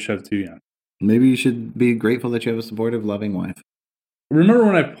that's why you should have the TV on. Maybe you should be grateful that you have a supportive, loving wife. Remember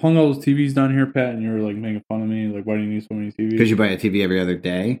when I hung all those TVs down here, Pat, and you were like making fun of me? Like, why do you need so many TVs? Because you buy a TV every other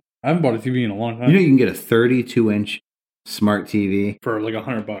day. I haven't bought a TV in a long time. You know you can get a 32-inch smart TV for like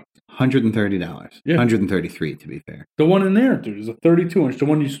 $100. $130. Yeah. $133 to be fair. The one in there, dude, is a 32-inch. The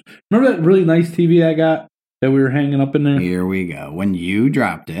one you remember that really nice TV I got that we were hanging up in there? Here we go. When you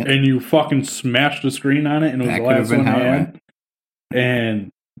dropped it, and you fucking smashed the screen on it, and it was the last one I had.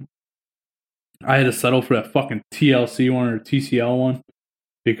 And I had to settle for that fucking TLC one or TCL one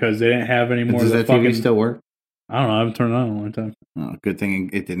because they didn't have any more. Does that TV still work? I don't know. I haven't turned it on in a long time. Oh, good thing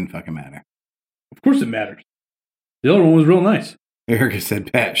it didn't fucking matter. Of course it matters. The other one was real nice. Erica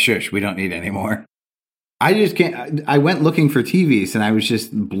said, Pat, shush, we don't need any more. I just can't. I went looking for TVs and I was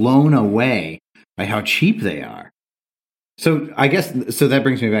just blown away by how cheap they are. So I guess, so that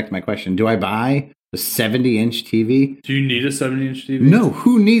brings me back to my question. Do I buy a 70-inch TV? Do you need a 70-inch TV? No,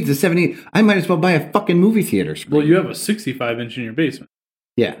 who needs a 70? I might as well buy a fucking movie theater screen. Well, you have a 65-inch in your basement.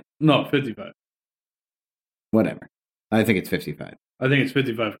 Yeah. No, 55. Whatever. I think it's 55. I think it's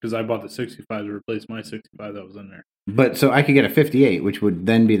 55 because I bought the 65 to replace my 65 that was in there. But so I could get a 58, which would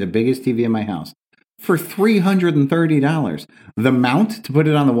then be the biggest TV in my house, for $330. The mount to put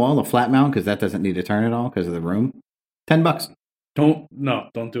it on the wall, the flat mount, because that doesn't need to turn at all because of the room, $10. Don't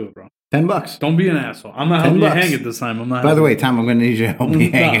do it, bro. $10. Don't be an asshole. I'm not helping you hang it this time. I'm not. By the way, Tom, I'm going to need you to help me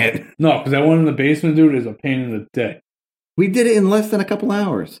hang it. No, because that one in the basement, dude, is a pain in the dick. We did it in less than a couple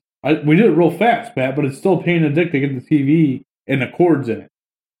hours. We did it real fast, Pat, but it's still a pain in the dick to get the TV and the cords in it.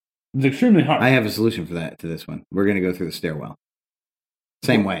 It's extremely hard. I have a solution for that to this one. We're going to go through the stairwell.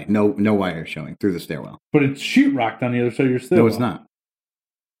 Same way. No wire showing through the stairwell. But it's sheetrocked on the other side of your stairwell. No, it's not.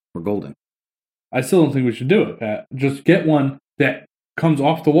 We're golden. I still don't think we should do it, Pat. Just get one that comes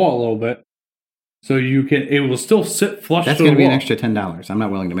off the wall a little bit so it will still sit flush That's to the wall. That's going to be an extra $10. I'm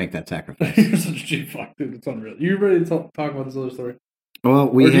not willing to make that sacrifice. You're such a cheap fuck, dude. It's unreal. You ready to talk about this other story?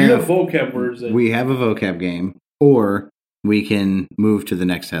 Well, you have vocab words. We have a vocab game, or we can move to the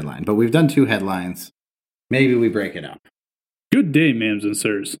next headline. But we've done 2 headlines. Maybe we break it up. Good day, ma'ams and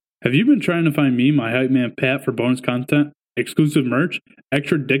sirs. Have you been trying to find me, my hype man Pat, for bonus content, exclusive merch,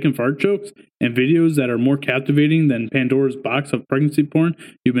 extra dick and fart jokes, and videos that are more captivating than Pandora's box of pregnancy porn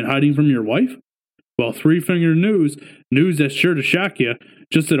you've been hiding from your wife? Well, Three Finger News that's sure to shock you,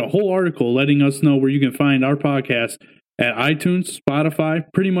 just did a whole article letting us know where you can find our podcast at iTunes, Spotify,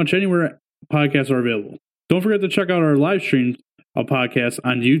 pretty much anywhere podcasts are available. Don't forget to check out our live streams of podcasts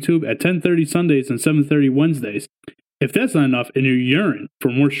on YouTube at 10:30 Sundays and 7:30 Wednesdays. If that's not enough and you yearn for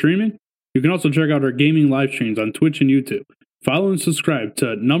more streaming, you can also check out our gaming live streams on Twitch and YouTube. Follow and subscribe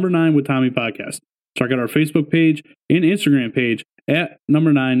to Number 9 with Tommy Podcast. Check out our Facebook page and Instagram page at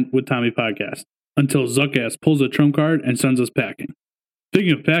Number 9 with Tommy Podcast. Until Zuckass pulls a trump card and sends us packing.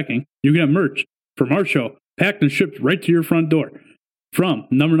 Speaking of packing, you can have merch from our show packed and shipped right to your front door from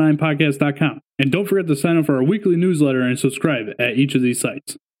number9podcast.com. And don't forget to sign up for our weekly newsletter and subscribe at each of these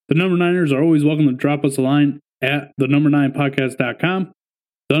sites. The Number 9ers are always welcome to drop us a line at thenumber9podcast.com,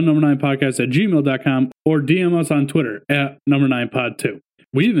 thenumber9podcast@gmail.com, or DM us on Twitter at number9pod2.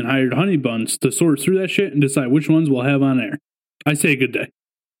 We even hired Honey Buns to sort through that shit and decide which ones we'll have on air. I say good day.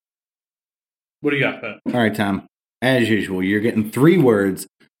 What do you got, Pat? All right, Tom. As usual, you're getting 3 words,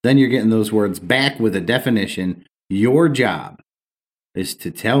 then you're getting those words back with a definition. Your job is to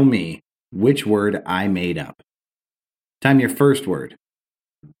tell me which word I made up. Time, your first word.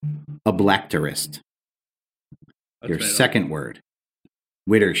 Ablactorist. Your second word.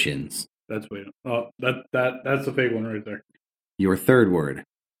 Widdershins. That's weird. Oh, that's a fake one right there. Your third word.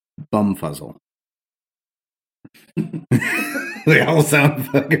 Bumfuzzle. They all sound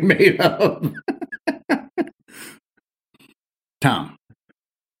fucking made up. Tom.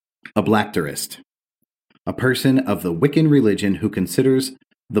 Ablactorist. A person of the Wiccan religion who considers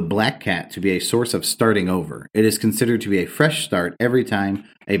the black cat to be a source of starting over. It is considered to be a fresh start every time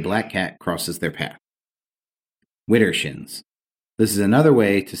a black cat crosses their path. Widdershins. This is another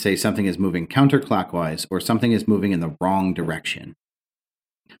way to say something is moving counterclockwise or something is moving in the wrong direction.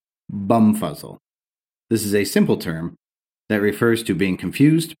 Bumfuzzle. This is a simple term that refers to being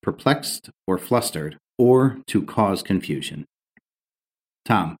confused, perplexed, or flustered, or to cause confusion.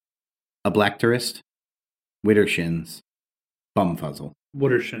 Tom. Ablactorist. Widdershins. Bumfuzzle.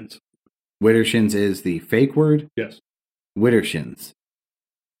 Widdershins. Widdershins is the fake word? Yes. Widdershins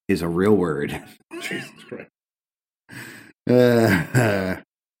is a real word. Jesus Christ.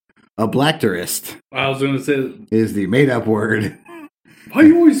 Ablactorist. I was going to say is the made-up word. Why are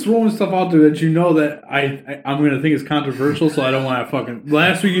you always throwing stuff out there that you know that I'm going to think is controversial, so I don't want to fucking...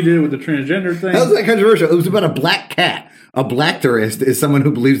 Last week you did it with the transgender thing. How was that controversial? It was about a black cat. A Ablactorist is someone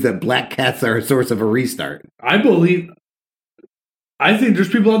who believes that black cats are a source of a restart. I think there's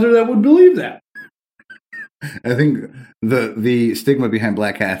people out there that would believe that. I think the stigma behind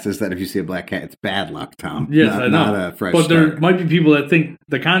black cats is that if you see a black cat, it's bad luck, Tom. Yes, I know. Not a fresh but start. There might be people that think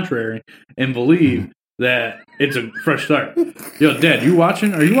the contrary and believe that it's a fresh start. Yo, Dad, you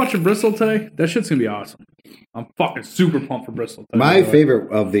watching? Are you watching Bristol today? That shit's going to be awesome. I'm fucking super pumped for Bristol today. My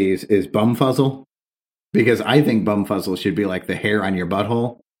favorite of these is Bumfuzzle, because I think Bumfuzzle should be like the hair on your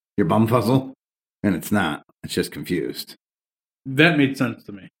butthole, your Bumfuzzle, and it's not. It's just confused. That made sense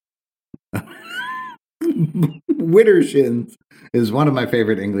to me. Widdershins is one of my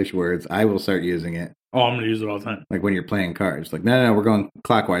favorite English words. I will start using it. Oh, I'm going to use it all the time. Like when you're playing cards. Like, no, we're going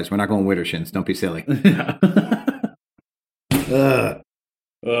clockwise. We're not going Widdershins. Don't be silly.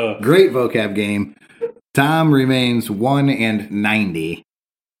 Great vocab game. Tom remains 1-90.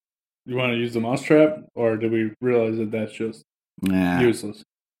 You want to use the mousetrap, or did we realize that that's just useless?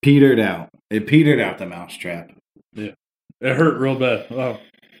 Petered out. It petered out, the mousetrap. Yeah. It hurt real bad. Oh.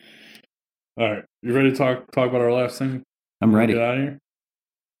 All right. You ready to talk about our last thing? I'm ready. Get out of here?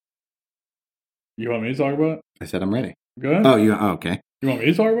 You want me to talk about it? I said I'm ready. Go ahead. Okay. You want me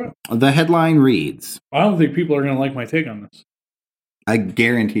to talk about it? The headline reads... I don't think people are going to like my take on this. I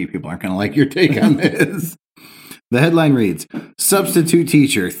guarantee people aren't going to like your take on this. The headline reads, substitute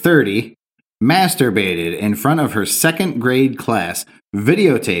teacher 30 masturbated in front of her second grade class,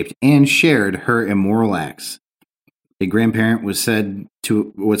 videotaped and shared her immoral acts. A grandparent was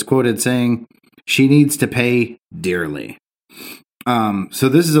quoted saying, she needs to pay dearly. So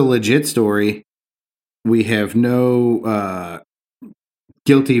this is a legit story. We have no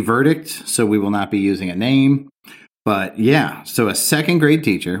guilty verdict, so we will not be using a name. But yeah, so a second grade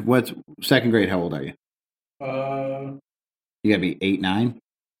teacher. What's second grade? How old are you? You gotta be 8, 9?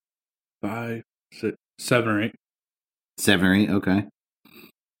 5, 6, 7 or 8. 7 or 8, okay.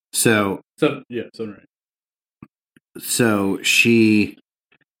 So 7 or 8. So she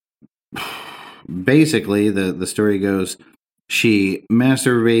basically the story goes, she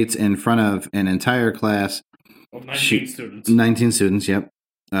masturbates in front of an entire class of 19 students. 19 students, yep.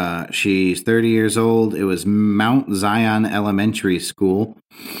 She's 30 years old. It was Mount Zion Elementary School.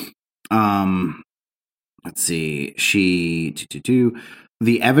 Let's see.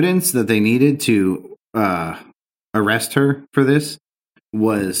 The evidence that they needed to arrest her for this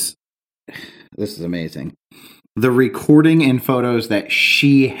was, this is amazing. the recording and photos that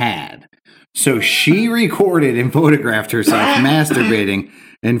she had. So she recorded and photographed herself masturbating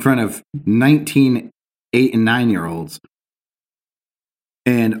in front of 19, 8, and 9-year-olds.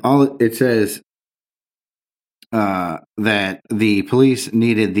 And all it says that the police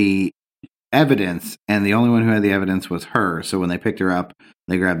needed the evidence, and the only one who had the evidence was her. So when they picked her up,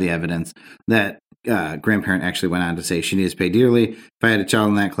 they grabbed the evidence. That grandparent actually went on to say she needs to pay dearly. If I had a child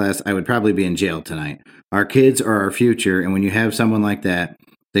in that class, I would probably be in jail tonight. Our kids are our future, and when you have someone like that,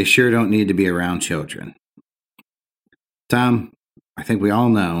 they sure don't need to be around children. Tom, I think we all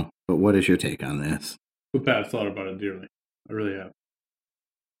know, but what is your take on this? I've thought about it dearly. I really have.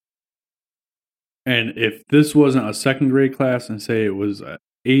 And if this wasn't a second grade class and say it was an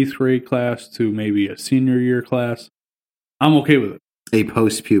 8th grade class to maybe a senior year class, I'm okay with it. A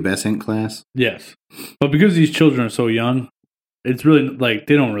post-pubescent class? Yes. But because these children are so young, it's really like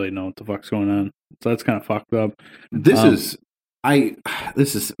they don't really know what the fuck's going on. So that's kind of fucked up. This is going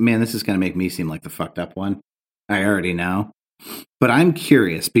to make me seem like the fucked up one. I already know. But I'm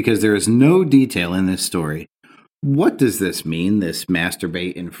curious because there is no detail in this story. What does this mean, this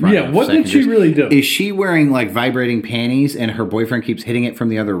masturbate in front of what did she really do? Is she wearing like vibrating panties and her boyfriend keeps hitting it from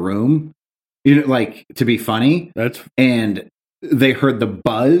the other room? You know, like to be funny? And they heard the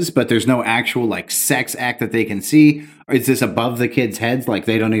buzz, but there's no actual like sex act that they can see. Or is this above the kids' heads? Like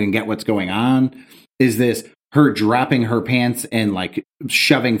they don't even get what's going on? Is this her dropping her pants and like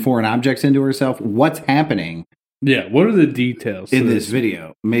shoving foreign objects into herself? What's happening? Yeah, what are the details in this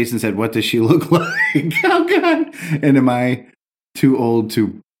video? Mason said, "What does she look like?" Oh God! And am I too old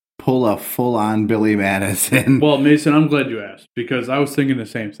to pull a full-on Billy Madison? Well, Mason, I'm glad you asked because I was thinking the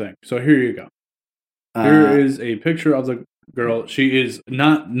same thing. So here you go. Here is a picture of the girl. She is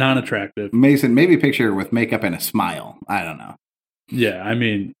not non-attractive. Mason, maybe picture her with makeup and a smile. I don't know. Yeah, I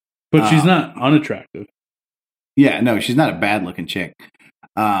mean, but she's not unattractive. Yeah, no, she's not a bad-looking chick.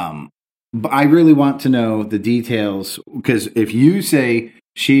 But I really want to know the details because if you say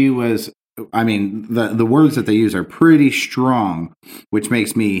she was, I mean, the words that they use are pretty strong, which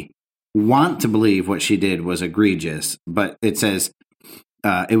makes me want to believe what she did was egregious. But it says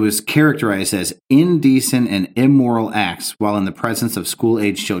it was characterized as indecent and immoral acts while in the presence of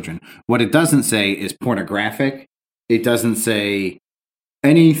school-age children. What it doesn't say is pornographic. It doesn't say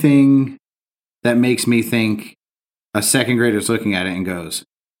anything that makes me think a second grader is looking at it and goes,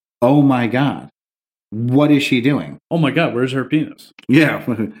 "Oh my God, what is she doing? Oh my God, where's her penis?" Yeah,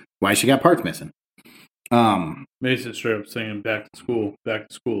 why she got parts missing? Mason straight up saying back to school,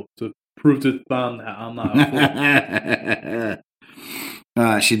 to prove to them that I'm not a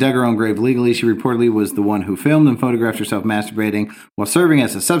fool. She dug her own grave legally. She reportedly was the one who filmed and photographed herself masturbating while serving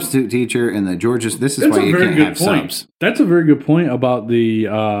as a substitute teacher in the Georgia. This is why you can't have subs. That's a very good point about the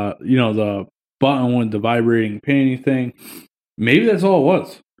the button with the vibrating panty thing. Maybe that's all it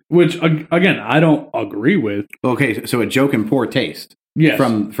was. Which, again, I don't agree with. Okay, so a joke in poor taste. Yes.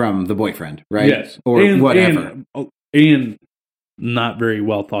 From the boyfriend, right? Yes. Or whatever. And not very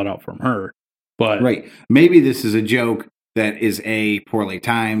well thought out from her. But right. Maybe this is a joke that is poorly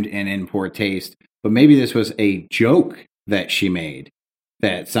timed and in poor taste. But maybe this was a joke that she made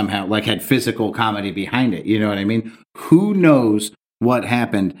that somehow like had physical comedy behind it. You know what I mean? Who knows what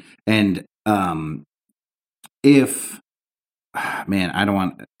happened? And if... Man, I don't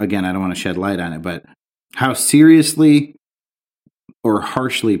want to shed light on it, but how seriously or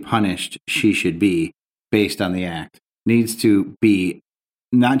harshly punished she should be based on the act needs to be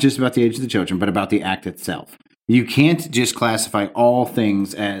not just about the age of the children, but about the act itself. You can't just classify all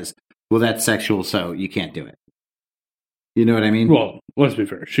things as, well, that's sexual, so you can't do it. You know what I mean? Well, let's be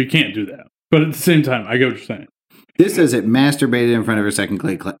fair. She can't do that. But at the same time, I get what you're saying. This says it masturbated in front of her second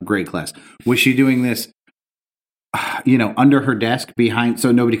grade class. Was she doing this under her desk behind,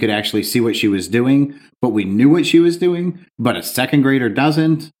 so nobody could actually see what she was doing, but we knew what she was doing, but a second grader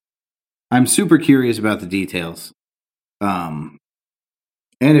doesn't? I'm super curious about the details. And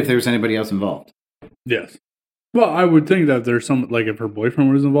if there's anybody else involved. Yes. Well, I would think that there's some, like if her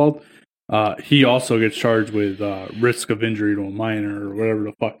boyfriend was involved, he also gets charged with risk of injury to a minor or whatever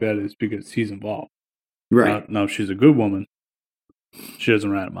the fuck that is because he's involved. Right. Now, if she's a good woman, she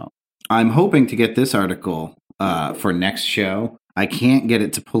doesn't rat him out. I'm hoping to get this article for next show. I can't get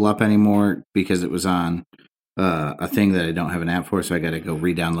it to pull up anymore because it was on a thing that I don't have an app for, so I got to go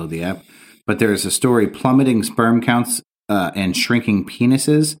re-download the app. But there's a story, plummeting sperm counts and shrinking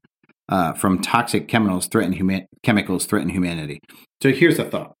penises from toxic chemicals threaten humanity. So here's a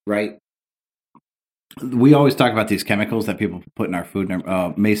thought, right? We always talk about these chemicals that people put in our food.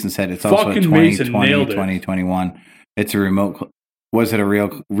 Mason said it's also 2020, 2021. It's a remote Was it a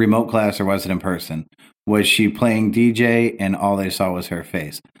real remote class or was it in person? Was she playing DJ and all they saw was her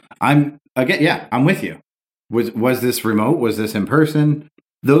face? I'm with you. Was this remote? Was this in person?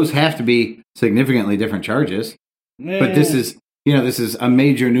 Those have to be significantly different charges. But this is a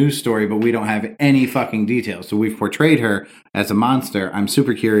major news story, but we don't have any fucking details. So we've portrayed her as a monster. I'm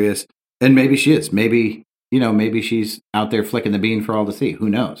super curious. And maybe she is. Maybe she's out there flicking the bean for all to see. Who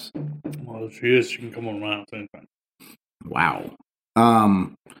knows? Well, if she is, she can come on around anytime. Wow.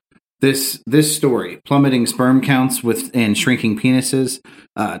 This story, plummeting sperm counts and shrinking penises,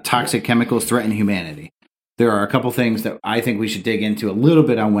 toxic chemicals threaten humanity. There are a couple things that I think we should dig into a little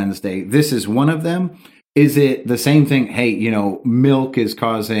bit on Wednesday. This is one of them. Is it the same thing? Hey, milk is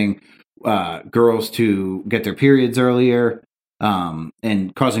causing girls to get their periods earlier,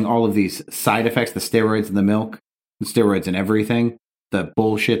 and causing all of these side effects, the steroids in the milk, the steroids in everything, the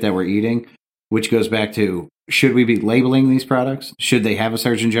bullshit that we're eating, which goes back to, should we be labeling these products? Should they have a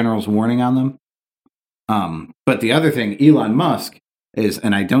Surgeon General's warning on them? But the other thing, Elon Musk is,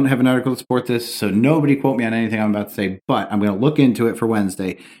 and I don't have an article to support this, so nobody quote me on anything I'm about to say, but I'm going to look into it for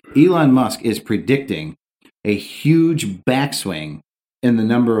Wednesday. Elon Musk is predicting a huge backswing in the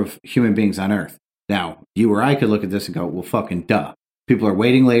number of human beings on Earth. Now, you or I could look at this and go, well, fucking duh. People are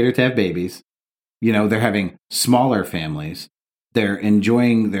waiting later to have babies. They're having smaller families. They're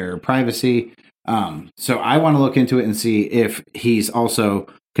enjoying their privacy. So I want to look into it and see if he's also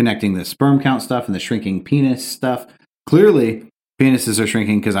connecting the sperm count stuff and the shrinking penis stuff. Clearly, penises are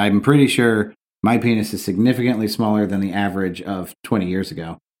shrinking because I'm pretty sure my penis is significantly smaller than the average of 20 years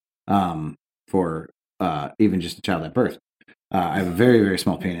ago for even just a child at birth. I have a very, very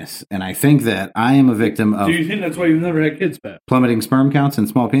small penis, and I think that I am a victim of... Do you think that's why you've never had kids, Pat? Plummeting sperm counts and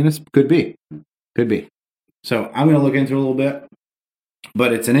small penis? Could be. So I'm going to look into it a little bit,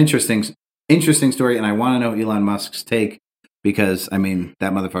 but it's an interesting story, and I want to know Elon Musk's take because, that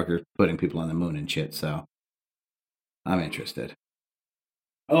motherfucker's putting people on the moon and shit, so I'm interested.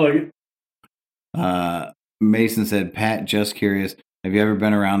 I like it. Mason said, Pat, just curious, have you ever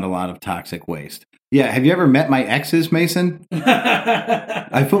been around a lot of toxic waste? Yeah, have you ever met my exes, Mason?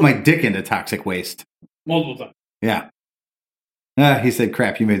 I put my dick into toxic waste. Multiple times. Yeah. He said,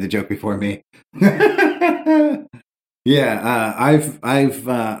 crap, you made the joke before me. Yeah, I've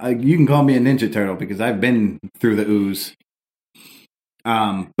you can call me a Ninja Turtle because I've been through the ooze.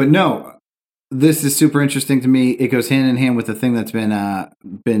 But no, this is super interesting to me. It goes hand in hand with the thing that's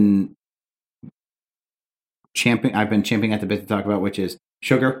been champing. I've been champing at the bit to talk about, which is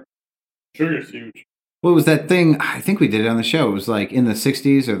sugar. Sugar's huge. What was that thing? I think we did it on the show. It was like in the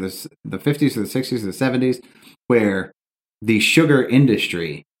 60s or the 50s or the 60s or the 70s where the sugar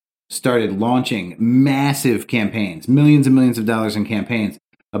industry started launching massive campaigns, millions and millions of dollars in campaigns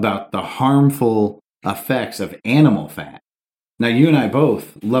about the harmful effects of animal fat. Now, you and I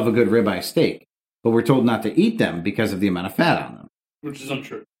both love a good ribeye steak, but we're told not to eat them because of the amount of fat on them. Which is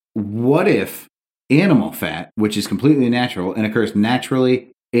untrue. What if animal fat, which is completely natural and occurs naturally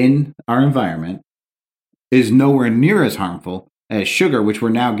in our environment, is nowhere near as harmful as sugar, which we're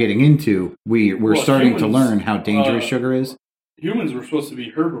now getting into? We're starting to learn how dangerous sugar is. Humans were supposed to be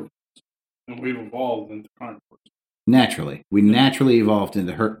herbivores, and we've evolved into carnivores. Naturally. We naturally evolved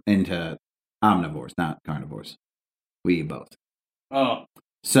into omnivores, not carnivores. We eat both. Oh.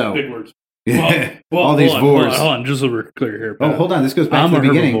 So, big words. Well, all these vores. Hold on, just so we're clear here. Oh, hold on. This goes back to the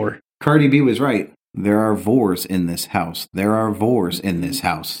beginning. Cardi B was right. There are vores in this house. There are vores in this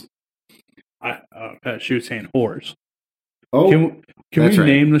house. She was saying whores. Oh, can we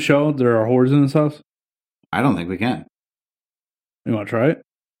name the show There Are Whores in This House? I don't think we can. You want to try it?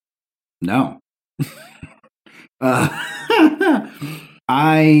 No.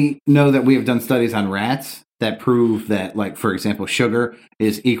 I know that we have done studies on rats that prove that, like, for example, sugar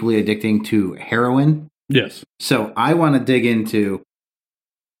is equally addicting to heroin. Yes. So I want to dig into,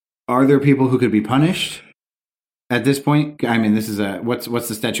 are there people who could be punished at this point? This is what's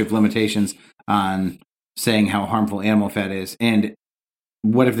the statute of limitations on saying how harmful animal fat is? And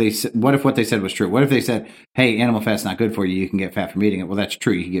what if what they said was true? What if they said, hey, animal fat's not good for you, you can get fat from eating it? Well, that's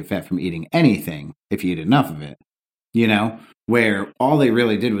true. You can get fat from eating anything if you eat enough of it. Where all they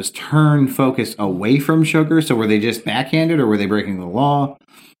really did was turn focus away from sugar. So were they just backhanded or were they breaking the law?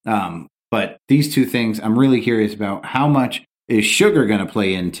 But these two things, I'm really curious about how much is sugar going to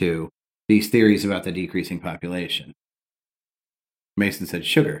play into these theories about the decreasing population. Mason said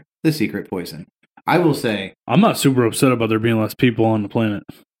sugar, the secret poison. I will say, I'm not super upset about there being less people on the planet.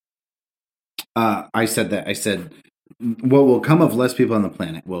 I said that. I said what will come of less people on the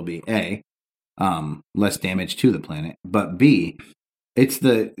planet will be A, less damage to the planet, but B, it's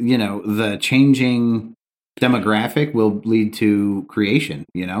the changing demographic will lead to creation,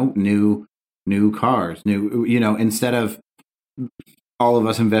 new cars, instead of all of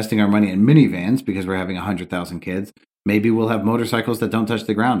us investing our money in minivans because we're having 100,000 kids, maybe we'll have motorcycles that don't touch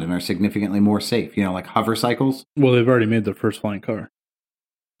the ground and are significantly more safe, like hover cycles. Well, they've already made the first flying car.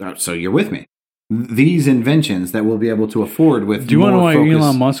 So you're with me. These inventions that we'll be able to afford with. Do you want to know why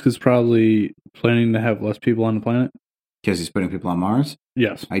Elon Musk is probably planning to have less people on the planet? Because he's putting people on Mars?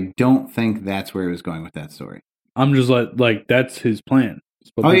 Yes. I don't think that's where he was going with that story. I'm just like that's his plan.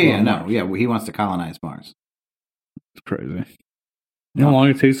 Oh, yeah, no. Yeah, well, he wants to colonize Mars. It's crazy. You know how long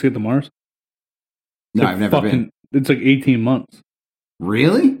it takes to get to Mars? No, I've never been. It's like 18 months.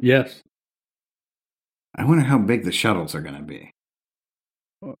 Really? Yes. I wonder how big the shuttles are going to be.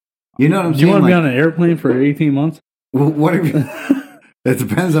 You know what I'm saying? Do you want to be on an airplane for 18 months? Well, what if it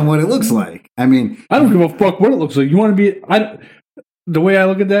depends on what it looks like. I mean, I don't give a fuck what it looks like. You want to be the way I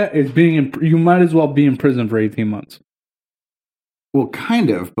look at that is you might as well be in prison for 18 months. Well, kind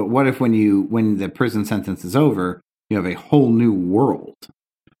of, but what if when the prison sentence is over, you have a whole new world?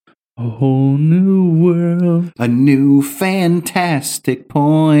 A whole new world. A new fantastic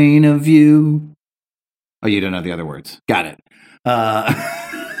point of view. Oh, you don't know the other words. Got it.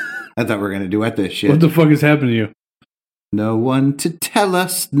 I thought we were going to duet this shit. What the fuck is happening to you? No one to tell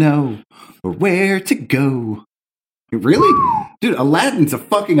us no or where to go. Really? Dude, Aladdin's a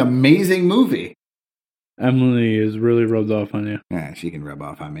fucking amazing movie. Emily is really rubbed off on you. Yeah, she can rub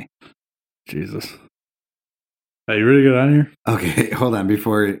off on me. Jesus. Are you ready to get out of here? Okay, hold on.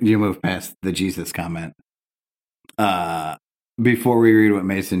 Before you move past the Jesus comment. Before we read what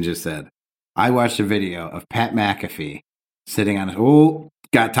Mason just said, I watched a video of Pat McAfee sitting on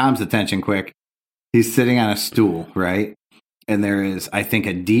got Tom's attention quick. He's sitting on a stool, right? And there is, I think,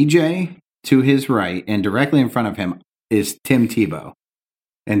 a DJ to his right, and directly in front of him is Tim Tebow.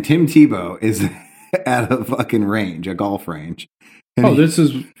 And Tim Tebow is at a fucking range, a golf range. And this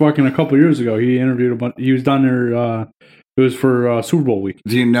is fucking a couple years ago. He interviewed a bunch. He was down there. It was for Super Bowl week.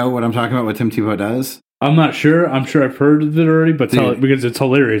 Do you know what I'm talking about, what Tim Tebow does? I'm not sure. I'm sure I've heard of it already, but because it's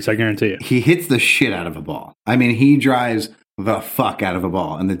hilarious, I guarantee you. He hits the shit out of a ball. I mean, he drives the fuck out of a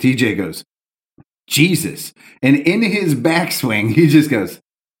ball. And the DJ goes, Jesus. And in his backswing, he just goes,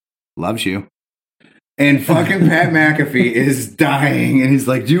 loves you. And fucking Pat McAfee is dying. And he's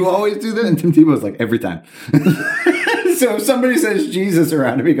like, do you always do that? And Tim Tebow's like, every time. So if somebody says Jesus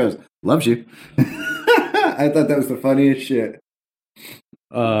around him, he goes, loves you. I thought that was the funniest shit.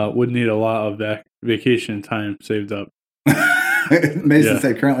 Would need a lot of that vacation time saved up. Mason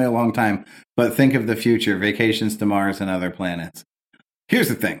said currently a long time, but think of the future, vacations to Mars and other planets. Here's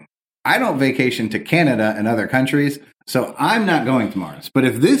the thing. I don't vacation to Canada and other countries, so I'm not going to Mars. But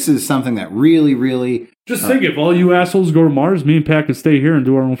if this is something that really, really... Just think, if all you assholes go to Mars, me and Pat can stay here and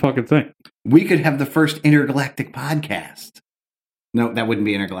do our own fucking thing. We could have the first intergalactic podcast. No, that wouldn't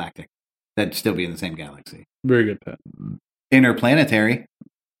be intergalactic. That'd still be in the same galaxy. Very good, Pat. Interplanetary.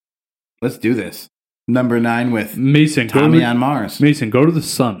 Let's do this. Number 9 with Mason, Tommy on Mars. Mason, go to the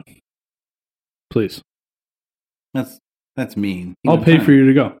sun. Please. That's mean. I'll pay for you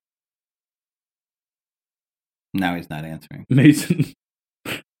to go. Now he's not answering. Mason,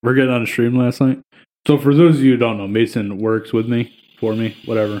 we're getting on a stream last night. So for those of you who don't know, Mason works with me, for me,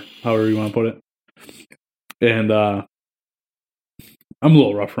 whatever, however you want to put it. And I'm a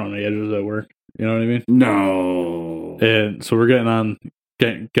little rough around the edges at work. You know what I mean? No. And so we're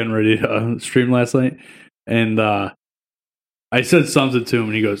getting ready to stream last night. And I said something to him,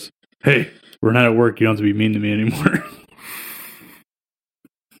 and he goes, hey, we're not at work. You don't have to be mean to me anymore.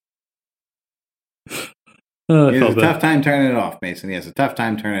 He has a tough time turning it off, Mason. He has a tough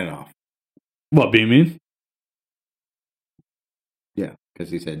time turning it off. What, being mean? Yeah, because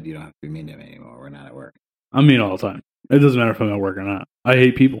he said you don't have to be mean to me anymore. We're not at work. I'm mean all the time. It doesn't matter if I'm at work or not. I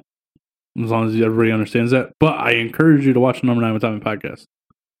hate people. As long as everybody understands that. But I encourage you to watch the Number 9 with Tommy podcast.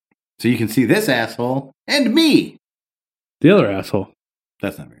 So you can see this asshole and me. The other asshole.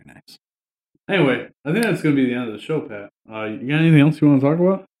 That's not very nice. Anyway, I think that's going to be the end of the show, Pat. You got anything else you want to talk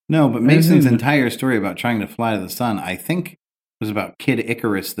about? No, but Mason's entire story about trying to fly to the sun, I think, was about Kid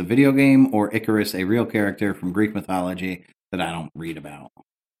Icarus, the video game, or Icarus, a real character from Greek mythology that I don't read about.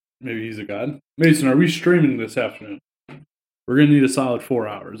 Maybe he's a god. Mason, are we streaming this afternoon? We're going to need a solid 4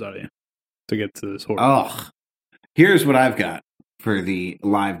 hours out of you to get to this horror. Ugh. Here's what I've got for the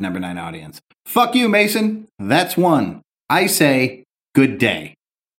live Number 9 audience. Fuck you, Mason. That's one. I say good day.